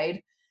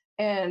wide.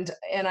 And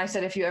I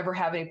said, if you ever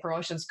have any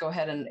promotions, go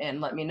ahead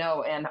and let me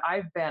know. And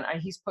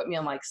he's put me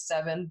on like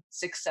 7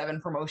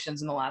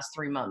 promotions in the last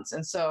 3 months.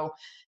 And so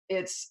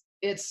it's,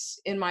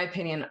 in my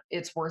opinion,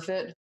 it's worth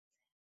it.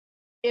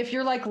 If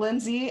you're like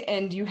Lindsay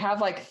and you have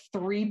like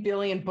 3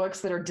 billion books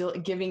that are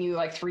giving you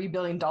like $3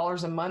 billion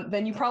a month,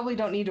 then you probably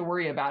don't need to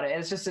worry about it.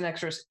 It's just an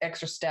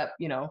extra step,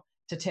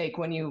 to take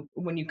when you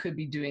could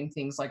be doing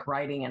things like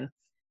writing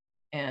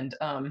and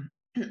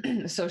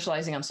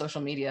socializing on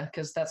social media,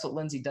 because that's what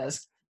Lindsay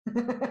does.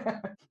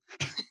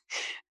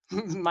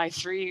 my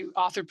 3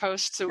 author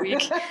posts a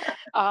week.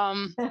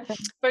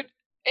 But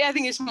I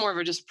think it's more of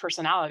a just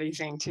personality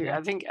thing too. Yeah.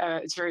 I think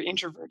it's very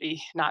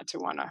introverty not to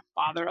want to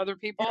bother other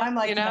people. And I'm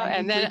like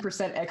and then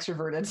 93%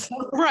 extroverted. So.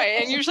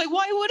 right, and you're just like,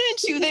 why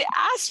wouldn't you? They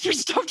asked for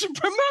stuff to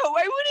promote.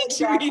 Why wouldn't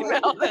Exactly. you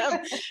email them?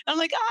 And I'm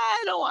like,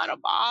 I don't want to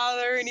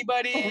bother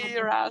anybody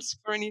or ask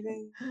for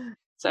anything.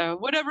 So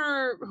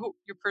whatever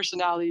your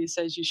personality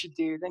says you should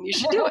do, then you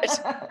should do it.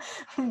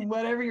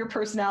 Whatever your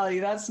personality,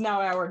 that's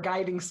now our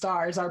guiding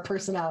star, is our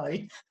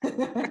personality.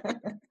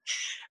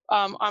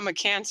 I'm a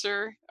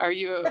Cancer. Are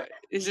you?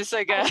 Is this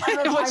like a?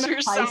 I'm What's a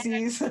your sign?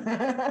 Pisces.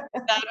 That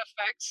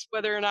affects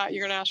whether or not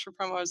you're going to ask for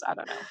promos. I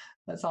don't know.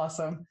 That's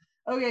awesome.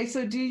 Okay,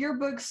 so do your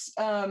books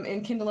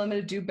in Kindle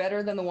Unlimited do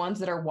better than the ones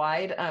that are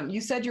wide?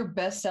 You said your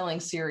best-selling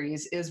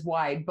series is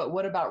wide, but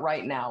what about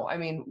right now? I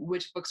mean,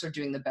 which books are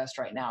doing the best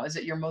right now? Is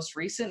it your most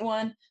recent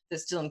one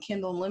that's still in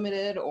Kindle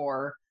Unlimited,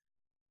 or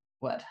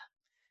what?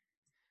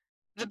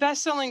 The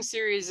best-selling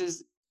series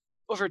is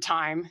over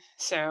time.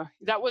 So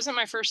that wasn't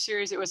my first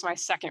series; it was my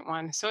second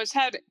one. So it's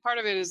had part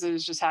of it is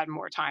it's just had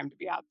more time to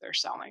be out there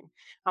selling.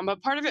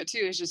 But part of it too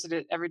is just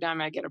that every time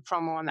I get a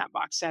promo on that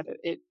box set,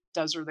 it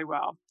does really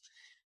well.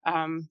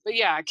 But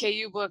yeah,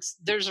 KU Books,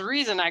 there's a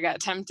reason I got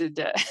tempted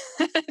to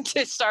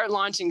to start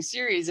launching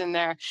series in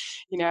there.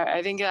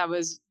 I think that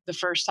was the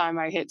first time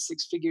I hit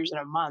 6 figures in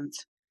a month,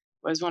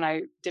 was when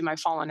I did my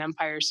Fallen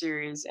Empire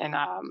series in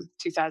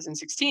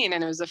 2016.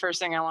 And it was the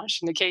first thing I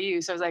launched into KU.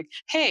 So I was like,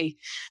 hey,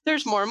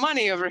 there's more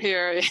money over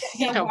here,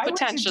 Yeah, why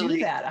potentially. would you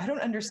do that? I don't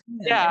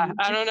understand. Yeah,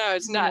 I don't know.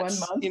 It's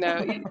nuts, 1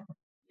 month.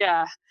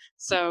 Yeah.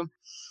 So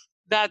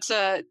that's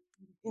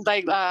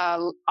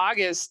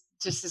August,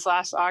 just this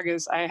last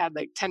August, I had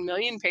like 10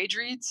 million page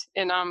reads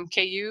in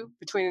KU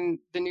between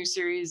the new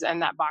series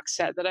and that box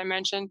set that I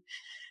mentioned.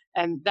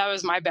 And that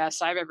was my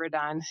best I've ever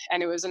done.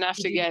 And it was enough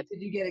to get.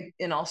 Did you get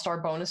an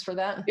all-star bonus for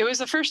that? It was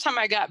the first time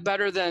I got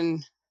better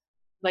than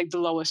like the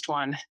lowest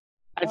one.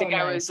 I think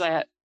I was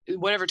at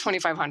whatever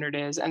 2,500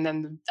 is. And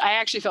then I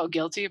actually felt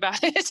guilty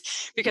about it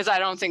because I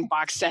don't think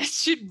box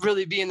sets should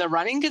really be in the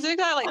running, because they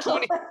got like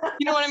 20,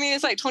 you know what I mean?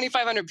 It's like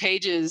 2,500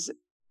 pages.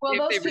 Well,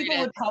 those people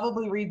would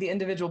probably read the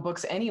individual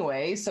books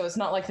anyway, so it's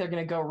not like they're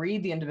going to go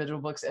read the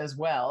individual books as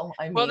well.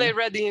 Well, they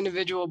read the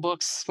individual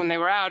books when they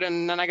were out,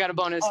 and then I got a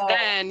bonus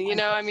then.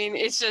 I mean,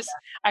 it's just,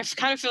 I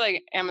kind of feel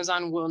like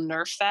Amazon will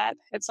nerf that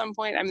at some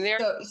point. I mean,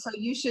 so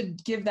you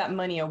should give that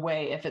money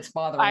away if it's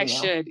bothering you. I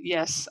should,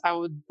 yes, I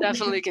would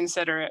definitely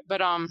consider it.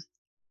 But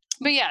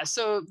But yeah,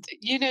 so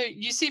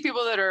you see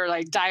people that are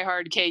like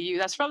diehard KU.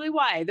 That's probably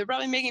why they're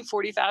probably making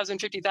 40,000,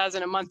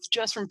 50,000 a month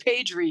just from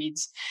page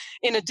reads,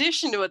 in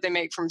addition to what they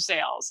make from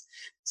sales.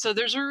 So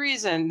there's a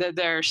reason that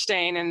they're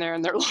staying in there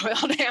and they're loyal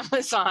to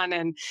Amazon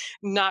and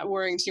not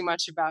worrying too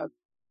much about,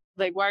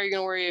 like, why are you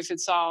going to worry if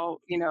it's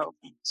all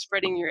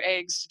spreading your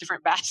eggs to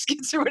different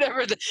baskets or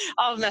whatever.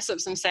 I'll mess up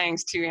some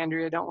sayings too,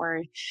 Andrea. Don't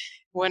worry.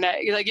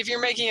 Like, if you're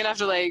making enough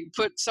to like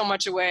put so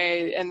much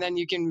away and then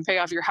you can pay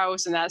off your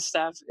house and that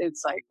stuff,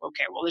 it's like,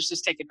 okay, well, let's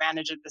just take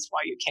advantage of this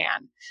while you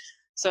can.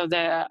 So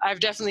I've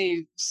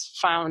definitely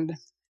found,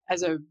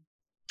 as a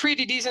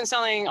pretty decent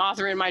selling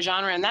author in my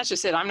genre, and that's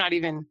just it. I'm not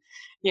even,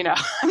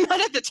 I'm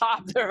not at the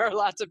top. There are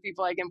lots of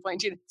people I can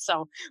point to that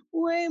sell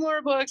way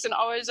more books and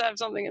always have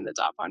something in the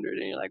top 100,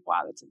 and you're like,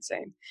 wow, that's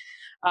insane.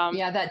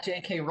 Yeah, that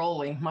J.K.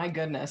 Rowling, my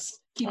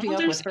goodness, keeping up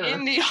there's with her.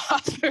 indie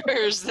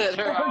authors that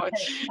are always,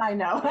 I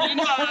know.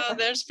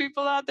 there's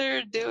people out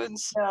there doing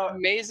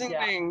amazing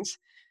things.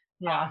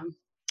 Yeah.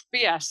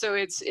 But yeah, so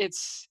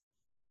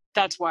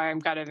that's why I'm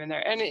kind of in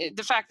there. And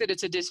the fact that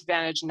it's a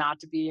disadvantage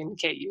not to be in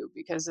KU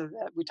because of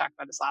that. We talked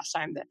about this last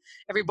time, that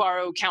every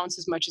borrow counts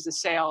as much as a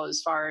sale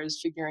as far as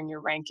figuring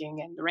your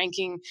ranking. And the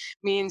ranking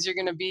means you're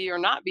going to be or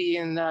not be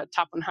in the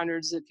top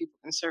 100s that people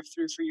can surf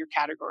through for your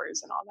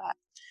categories and all that.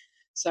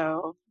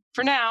 So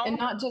for now. And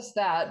not just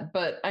that,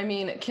 but I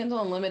mean, Kindle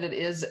Unlimited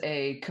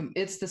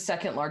it's the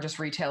second largest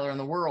retailer in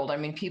the world. I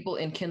mean, people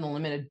in Kindle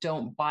Unlimited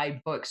don't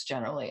buy books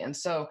generally. And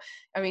so,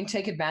 I mean,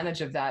 take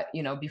advantage of that,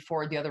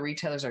 before the other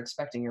retailers are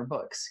expecting your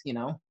books,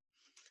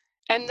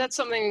 And that's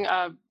something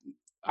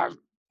our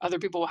other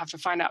people will have to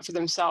find out for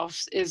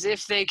themselves, is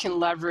if they can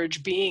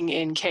leverage being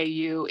in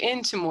KU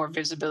into more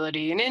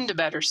visibility and into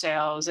better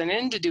sales and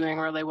into doing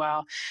really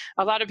well.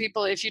 A lot of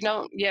people, if you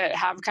don't yet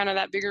have kind of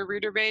that bigger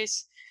reader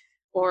base,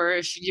 or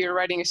if you're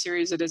writing a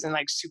series that isn't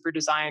like super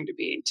designed to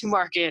be to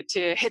market,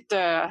 to hit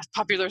the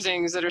popular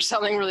things that are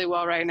selling really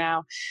well right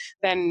now,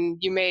 then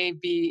you may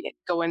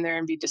go in there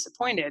and be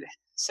disappointed.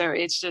 So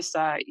it's just,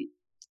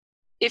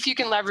 if you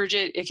can leverage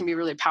it, it can be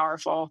really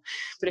powerful.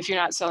 But if you're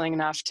not selling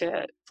enough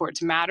for it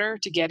to matter,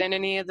 to get in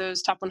any of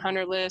those top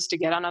 100 lists, to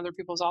get on other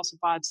people's also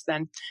pods,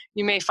 then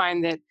you may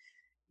find that,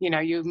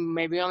 you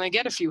maybe only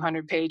get a few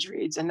 100-page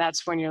reads. And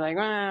that's when you're like,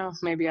 well,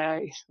 maybe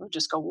I will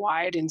just go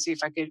wide and see if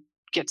I could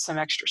get some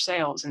extra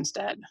sales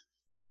instead.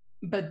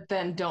 But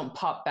then don't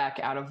pop back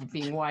out of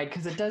being wide,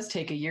 because it does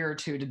take a year or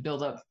two to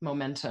build up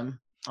momentum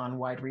on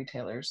wide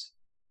retailers.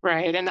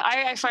 Right. And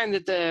I find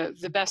that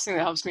the best thing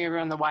that helps me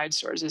around the wide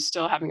stores is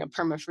still having a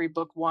perma-free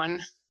book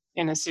one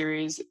in a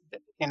series.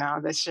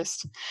 That's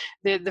just,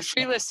 the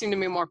free lists seem to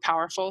be more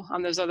powerful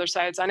on those other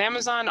sites. On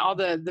Amazon, all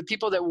the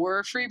people that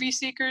were freebie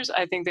seekers,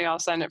 I think they all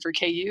signed up for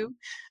KU.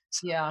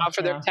 So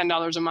for their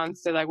 $10 a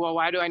month, they're like, well,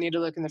 why do I need to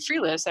look in the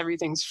free list?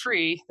 Everything's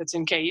free that's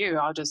in KU.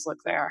 I'll just look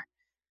there.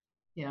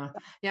 Yeah.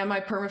 My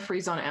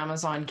perma-frees on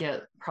Amazon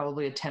get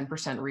probably a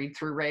 10%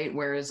 read-through rate,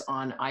 whereas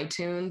on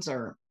iTunes,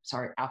 or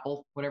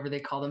Apple, whatever they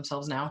call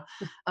themselves now,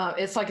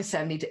 it's like a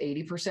 70 to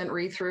 80%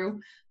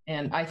 read-through.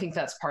 And I think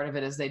that's part of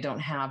it, is they don't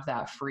have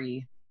that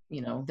free,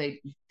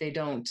 they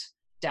don't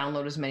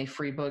download as many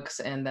free books,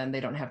 and then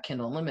they don't have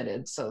Kindle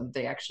Unlimited. So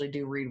they actually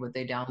do read what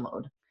they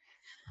download.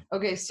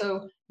 Okay,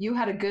 so you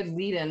had a good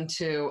lead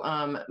into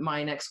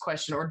my next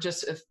question, or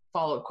just a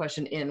follow-up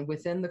question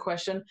within the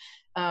question.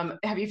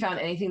 Have you found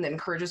anything that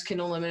encourages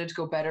Kindle Unlimited to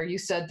go better? You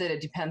said that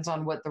it depends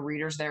on what the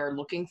readers there are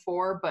looking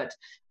for, but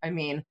I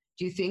mean,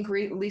 do you think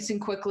releasing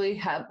quickly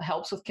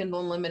helps with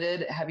Kindle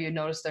Unlimited? Have you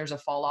noticed there's a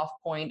fall-off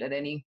point at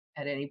any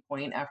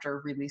point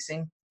after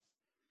releasing?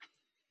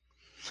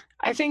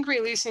 I think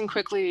releasing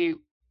quickly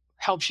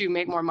helps you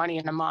make more money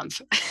in a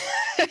month.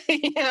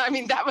 I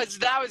mean, that was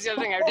the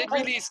other thing. I did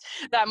release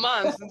that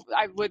month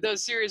with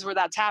those series where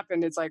that's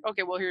happened. It's like,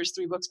 okay, well, here's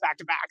 3 books back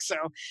to back. So,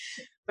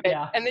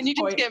 and then you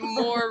just get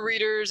more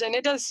readers, and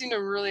it does seem to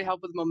really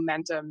help with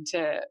momentum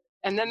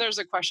and then there's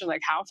a question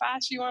like how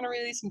fast you want to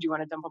release them. Do you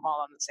want to dump them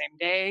all on the same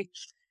day?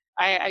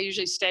 I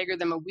usually stagger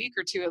them a week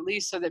or two at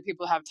least, so that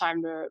people have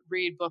time to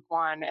read book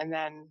 1 and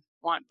then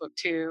want book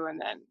 2 and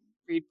then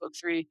read book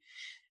 3.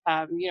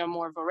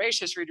 More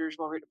voracious readers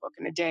will read a book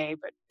in a day,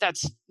 but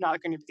that's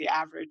not going to be the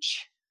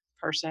average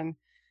person.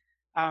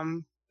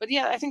 But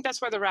yeah, I think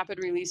that's why the rapid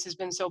release has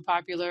been so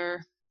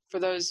popular for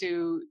those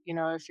who,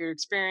 if you're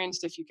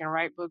experienced, if you can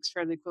write books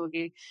fairly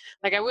quickly.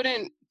 Like, I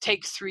wouldn't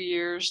take 3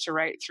 years to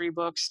write 3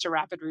 books to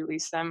rapid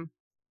release them.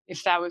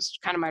 If that was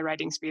kind of my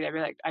writing speed, I'd be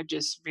like, I'd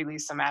just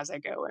release them as I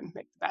go and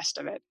make the best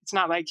of it. It's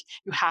not like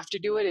you have to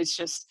do it. It's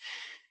just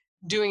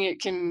doing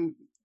it can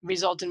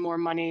result in more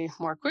money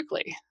more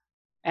quickly,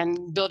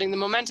 and building the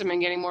momentum and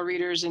getting more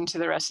readers into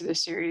the rest of the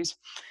series.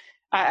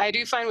 I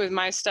do find with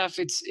my stuff,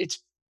 it's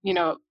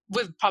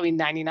with probably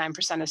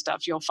 99% of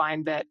stuff, you'll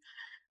find that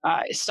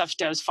stuff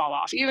does fall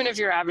off. Even if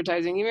you're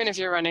advertising, even if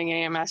you're running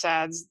AMS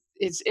ads,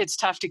 it's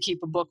tough to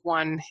keep a book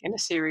 1 in a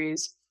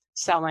series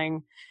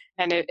selling.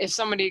 And if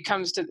somebody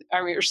comes to,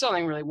 you're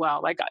selling really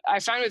well. Like I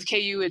find with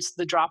KU,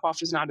 the drop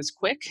off is not as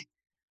quick.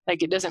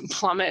 like it doesn't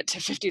plummet to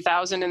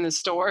 50,000 in the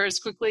stores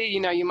quickly. You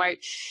know,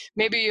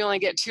 maybe you only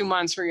get 2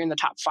 months where you're in the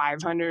top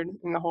 500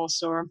 in the whole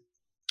store.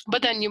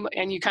 But then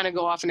you kind of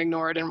go off and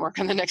ignore it and work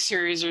on the next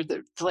series or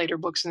the later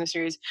books in the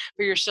series,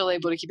 but you're still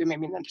able to keep it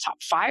maybe in the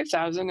top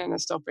 5,000 and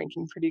it's still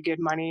bringing pretty good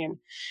money. And,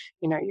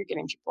 you know, you're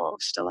getting people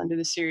still into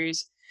the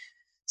series.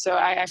 So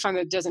I find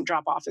that it doesn't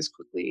drop off as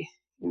quickly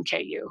in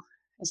KU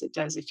as it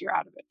does if you're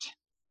out of it.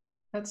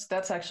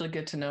 That's actually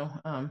good to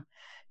know.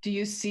 Do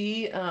you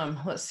see,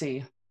 let's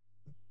see.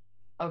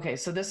 Okay,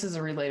 so this is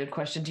a related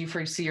question. Do you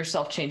foresee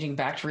yourself changing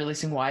back to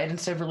releasing wide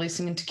instead of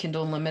releasing into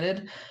Kindle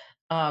Unlimited?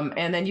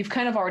 And then you've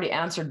kind of already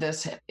answered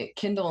this.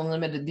 Kindle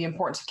Unlimited, the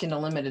importance of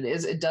Kindle Unlimited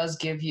is it does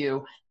give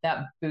you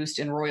that boost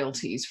in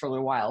royalties for a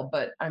little while.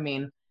 But I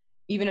mean,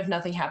 even if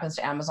nothing happens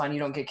to Amazon, you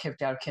don't get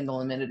kicked out of Kindle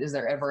Unlimited. Is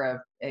there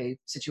ever a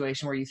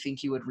situation where you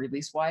think you would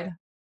release wide?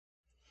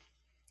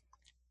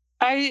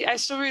 I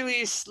still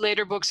release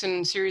later books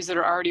and series that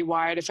are already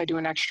wide. If I do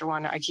an extra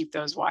one, I keep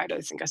those wide. I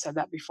think I said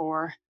that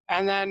before.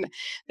 And then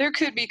there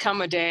could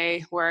become a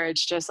day where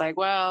it's just like,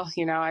 well,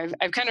 you know,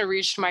 I've kind of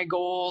reached my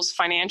goals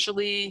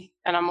financially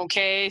and I'm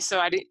okay. So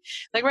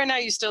like right now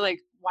you still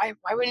like, why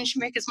wouldn't you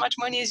make as much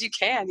money as you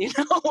can? You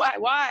know,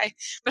 why?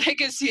 But I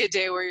could see a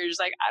day where you're just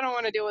like, I don't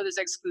want to deal with this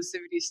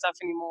exclusivity stuff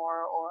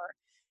anymore, or,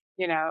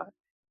 you know,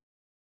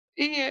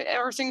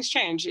 or things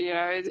change. You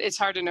know, it's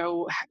hard to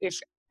know if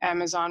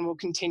Amazon will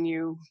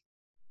continue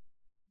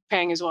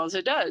paying as well as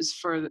it does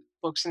for the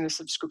books in the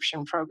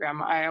subscription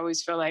program. I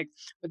always feel like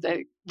with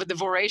the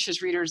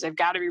voracious readers, they've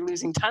got to be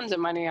losing tons of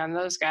money on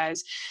those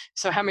guys.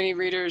 So how many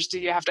readers do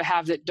you have to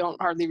have that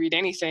don't hardly read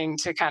anything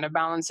to kind of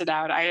balance it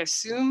out? I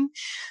assume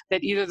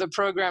that either the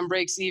program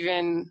breaks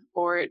even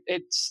or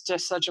it's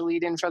just such a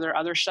lead in for their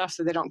other stuff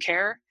that they don't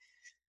care.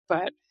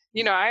 But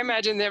you know, I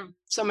imagine there's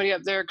somebody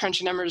up there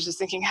crunching numbers is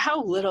thinking,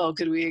 how little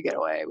could we get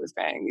away with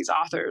paying these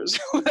authors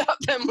without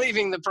them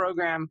leaving the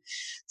program?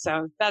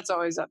 So that's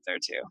always up there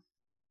too.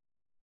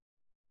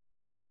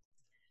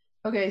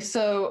 Okay,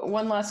 so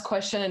one last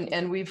question,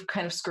 and we've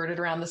kind of skirted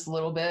around this a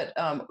little bit.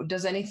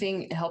 Does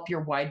anything help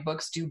your wide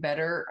books do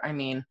better? I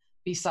mean,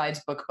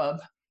 besides BookBub?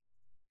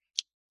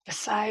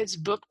 Besides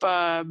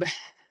BookBub,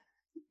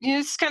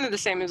 it's kind of the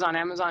same as on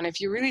Amazon. If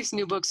you release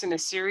new books in a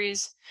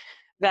series,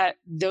 that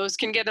those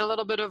can get a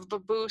little bit of a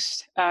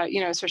boost,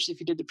 you know, especially if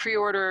you did the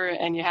pre-order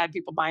and you had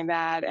people buying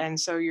that. And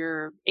so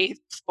your 8th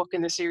book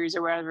in the series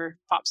or whatever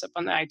pops up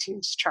on the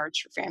iTunes charts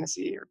for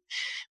fantasy or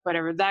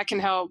whatever. That can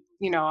help,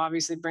 you know,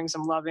 obviously bring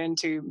some love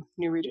into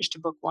new readers to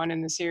book one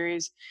in the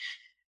series.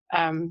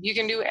 You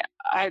can do,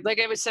 like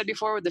I said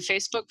before, with the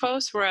Facebook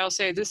post where I'll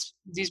say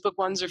these book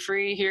ones are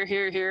free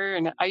here.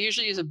 And I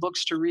usually use a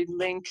books to read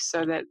link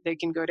so that they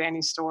can go to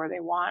any store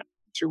they want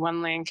through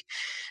one link.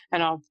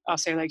 And I'll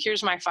say like,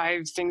 here's my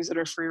 5 things that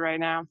are free right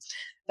now.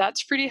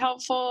 That's pretty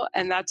helpful.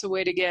 And that's a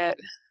way to get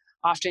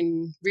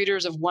often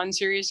readers of one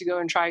series to go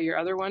and try your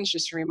other ones,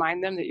 just to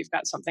remind them that you've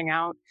got something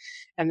out.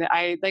 And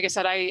like I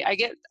said, I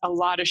get a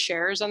lot of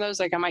shares on those.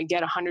 Like I might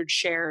get 100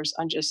 shares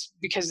on just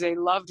because they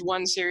loved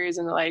one series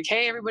and they're like,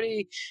 hey,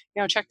 everybody,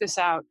 you know, check this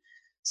out.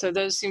 So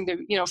those seem to,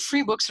 you know,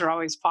 free books are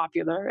always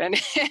popular. And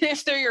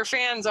if they're your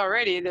fans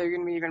already, they're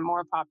going to be even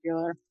more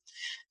popular.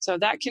 So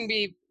that can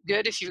be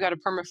good if you've got a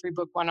perma-free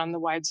book one on the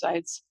wide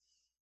sites.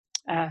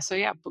 So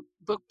yeah,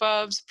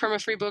 BookBubs,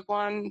 perma-free book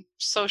one,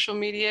 social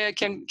media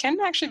can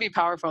actually be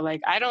powerful.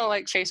 Like I don't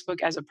like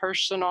Facebook as a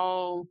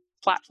personal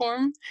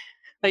platform.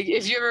 Like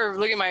if you ever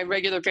look at my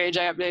regular page,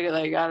 I update it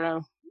like, I don't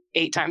know,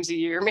 8 times a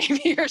year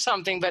maybe or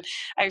something, but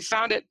I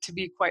found it to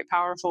be quite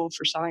powerful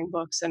for selling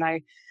books. And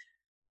I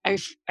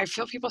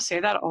feel people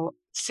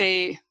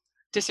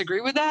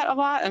disagree with that a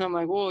lot. And I'm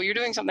like, well, you're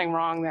doing something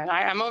wrong then.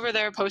 I'm over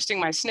there posting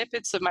my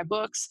snippets of my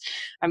books.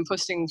 I'm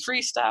posting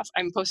free stuff.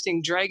 I'm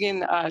posting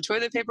dragon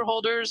toilet paper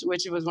holders,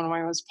 which was one of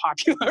my most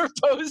popular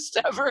posts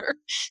ever.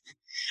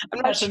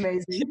 That's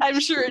amazing.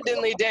 I'm sure it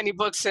didn't lead to any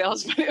book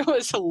sales, but it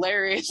was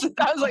hilarious.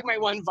 That was like my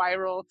one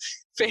viral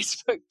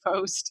Facebook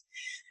post.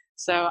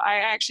 So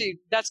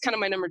that's kind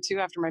of my number 2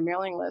 after my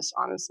mailing list,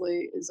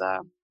 honestly, is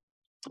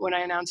when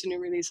I announce a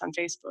new release on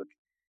Facebook.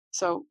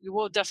 So we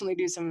will definitely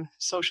do some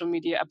social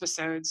media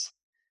episodes.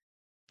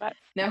 But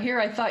now here,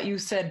 I thought you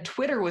said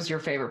Twitter was your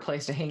favorite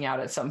place to hang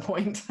out at some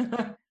point.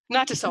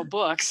 Not to sell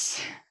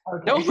books.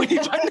 Okay.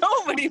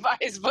 Nobody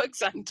buys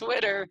books on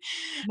Twitter.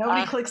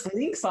 Nobody clicks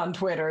links on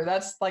Twitter.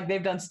 That's like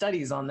they've done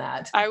studies on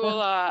that. I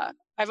will.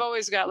 I've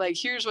always got like,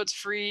 here's what's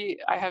free.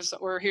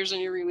 Or here's a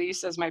new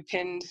release as my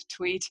pinned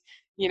tweet.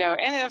 You know,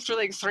 and after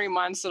like 3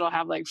 months, it'll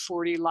have like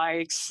 40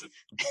 likes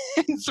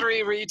and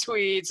 3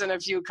 retweets and a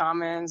few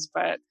comments.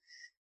 But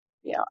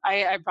yeah,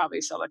 I probably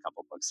sell a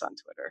couple books on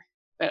Twitter.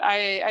 But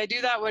I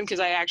do that one because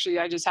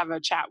I just have a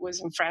chat with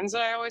some friends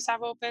that I always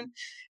have open.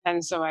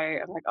 And so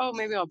I'm like, oh,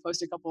 maybe I'll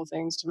post a couple of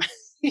things to,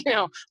 you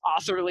know,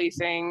 authorly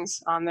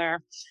things on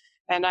there.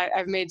 And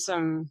I've made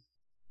some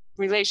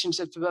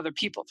relationships with other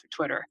people through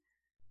Twitter.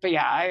 But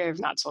yeah, I have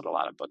not sold a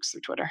lot of books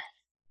through Twitter.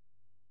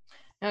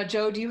 Now,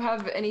 Joe, do you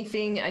have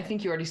anything? I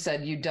think you already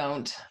said you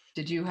don't.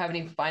 Did you have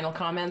any final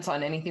comments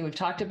on anything we've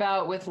talked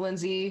about with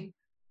Lindsay?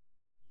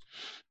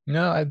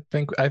 No, I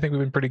think we've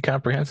been pretty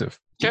comprehensive.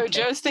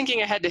 Joe's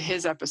thinking ahead to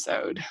his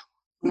episode.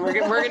 We're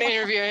going to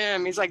interview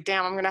him. He's like,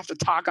 damn, I'm going to have to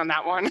talk on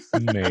that one.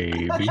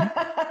 Maybe.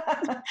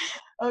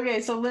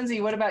 Okay, so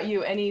Lindsay, what about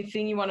you?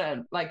 Anything you want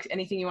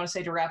to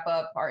say to wrap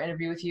up our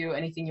interview with you?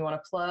 Anything you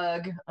want to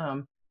plug?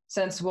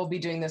 Since we'll be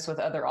doing this with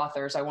other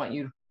authors, I want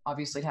you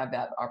obviously to have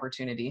that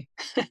opportunity.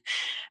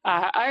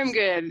 I'm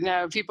good.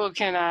 No, people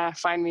can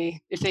find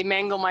me. If they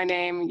mangle my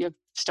name, you'll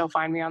still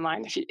find me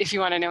online if you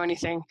want to know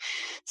anything.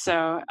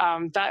 So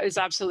that is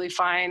absolutely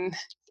fine.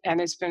 And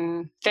it's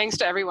been thanks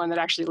to everyone that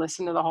actually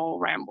listened to the whole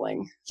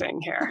rambling thing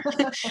here.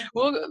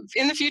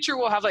 In the future,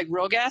 we'll have like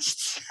real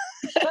guests,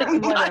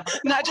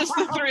 not just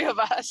the three of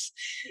us.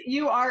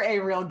 You are a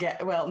real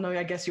guest. Well, no,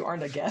 I guess you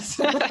aren't a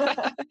guest.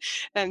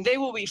 And they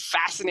will be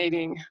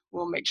fascinating.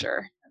 We'll make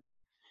sure.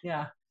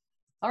 Yeah.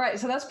 All right,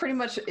 so that's pretty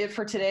much it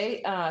for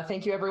today.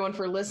 Thank you everyone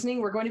for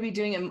listening. We're going to be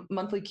doing a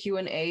monthly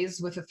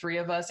Q&As with the three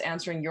of us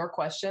answering your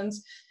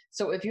questions.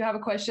 So if you have a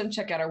question,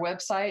 check out our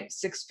website,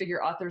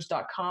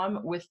 sixfigureauthors.com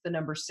with the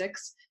number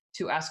 6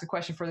 to ask a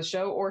question for the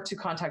show or to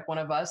contact one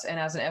of us. And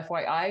as an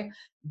FYI,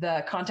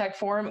 the contact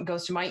form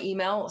goes to my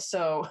email.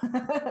 So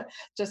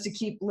just to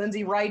keep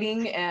Lindsay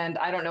writing, and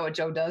I don't know what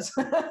Joe does,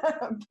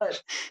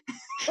 but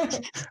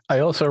I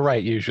also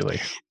write usually.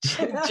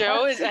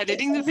 Joe is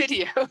editing the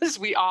videos.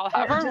 We all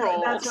have our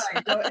roles. That's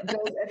right.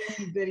 Joe's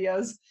editing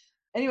videos.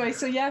 Anyway,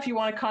 so yeah, if you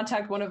want to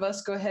contact one of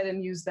us, go ahead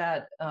and use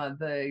that,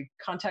 the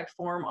contact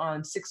form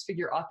on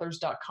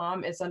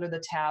sixfigureauthors.com. It's under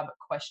the tab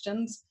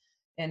questions.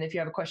 And if you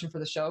have a question for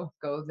the show,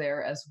 go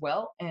there as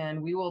well.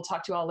 And we will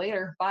talk to you all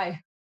later. Bye.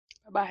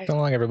 Bye. So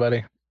long,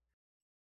 everybody.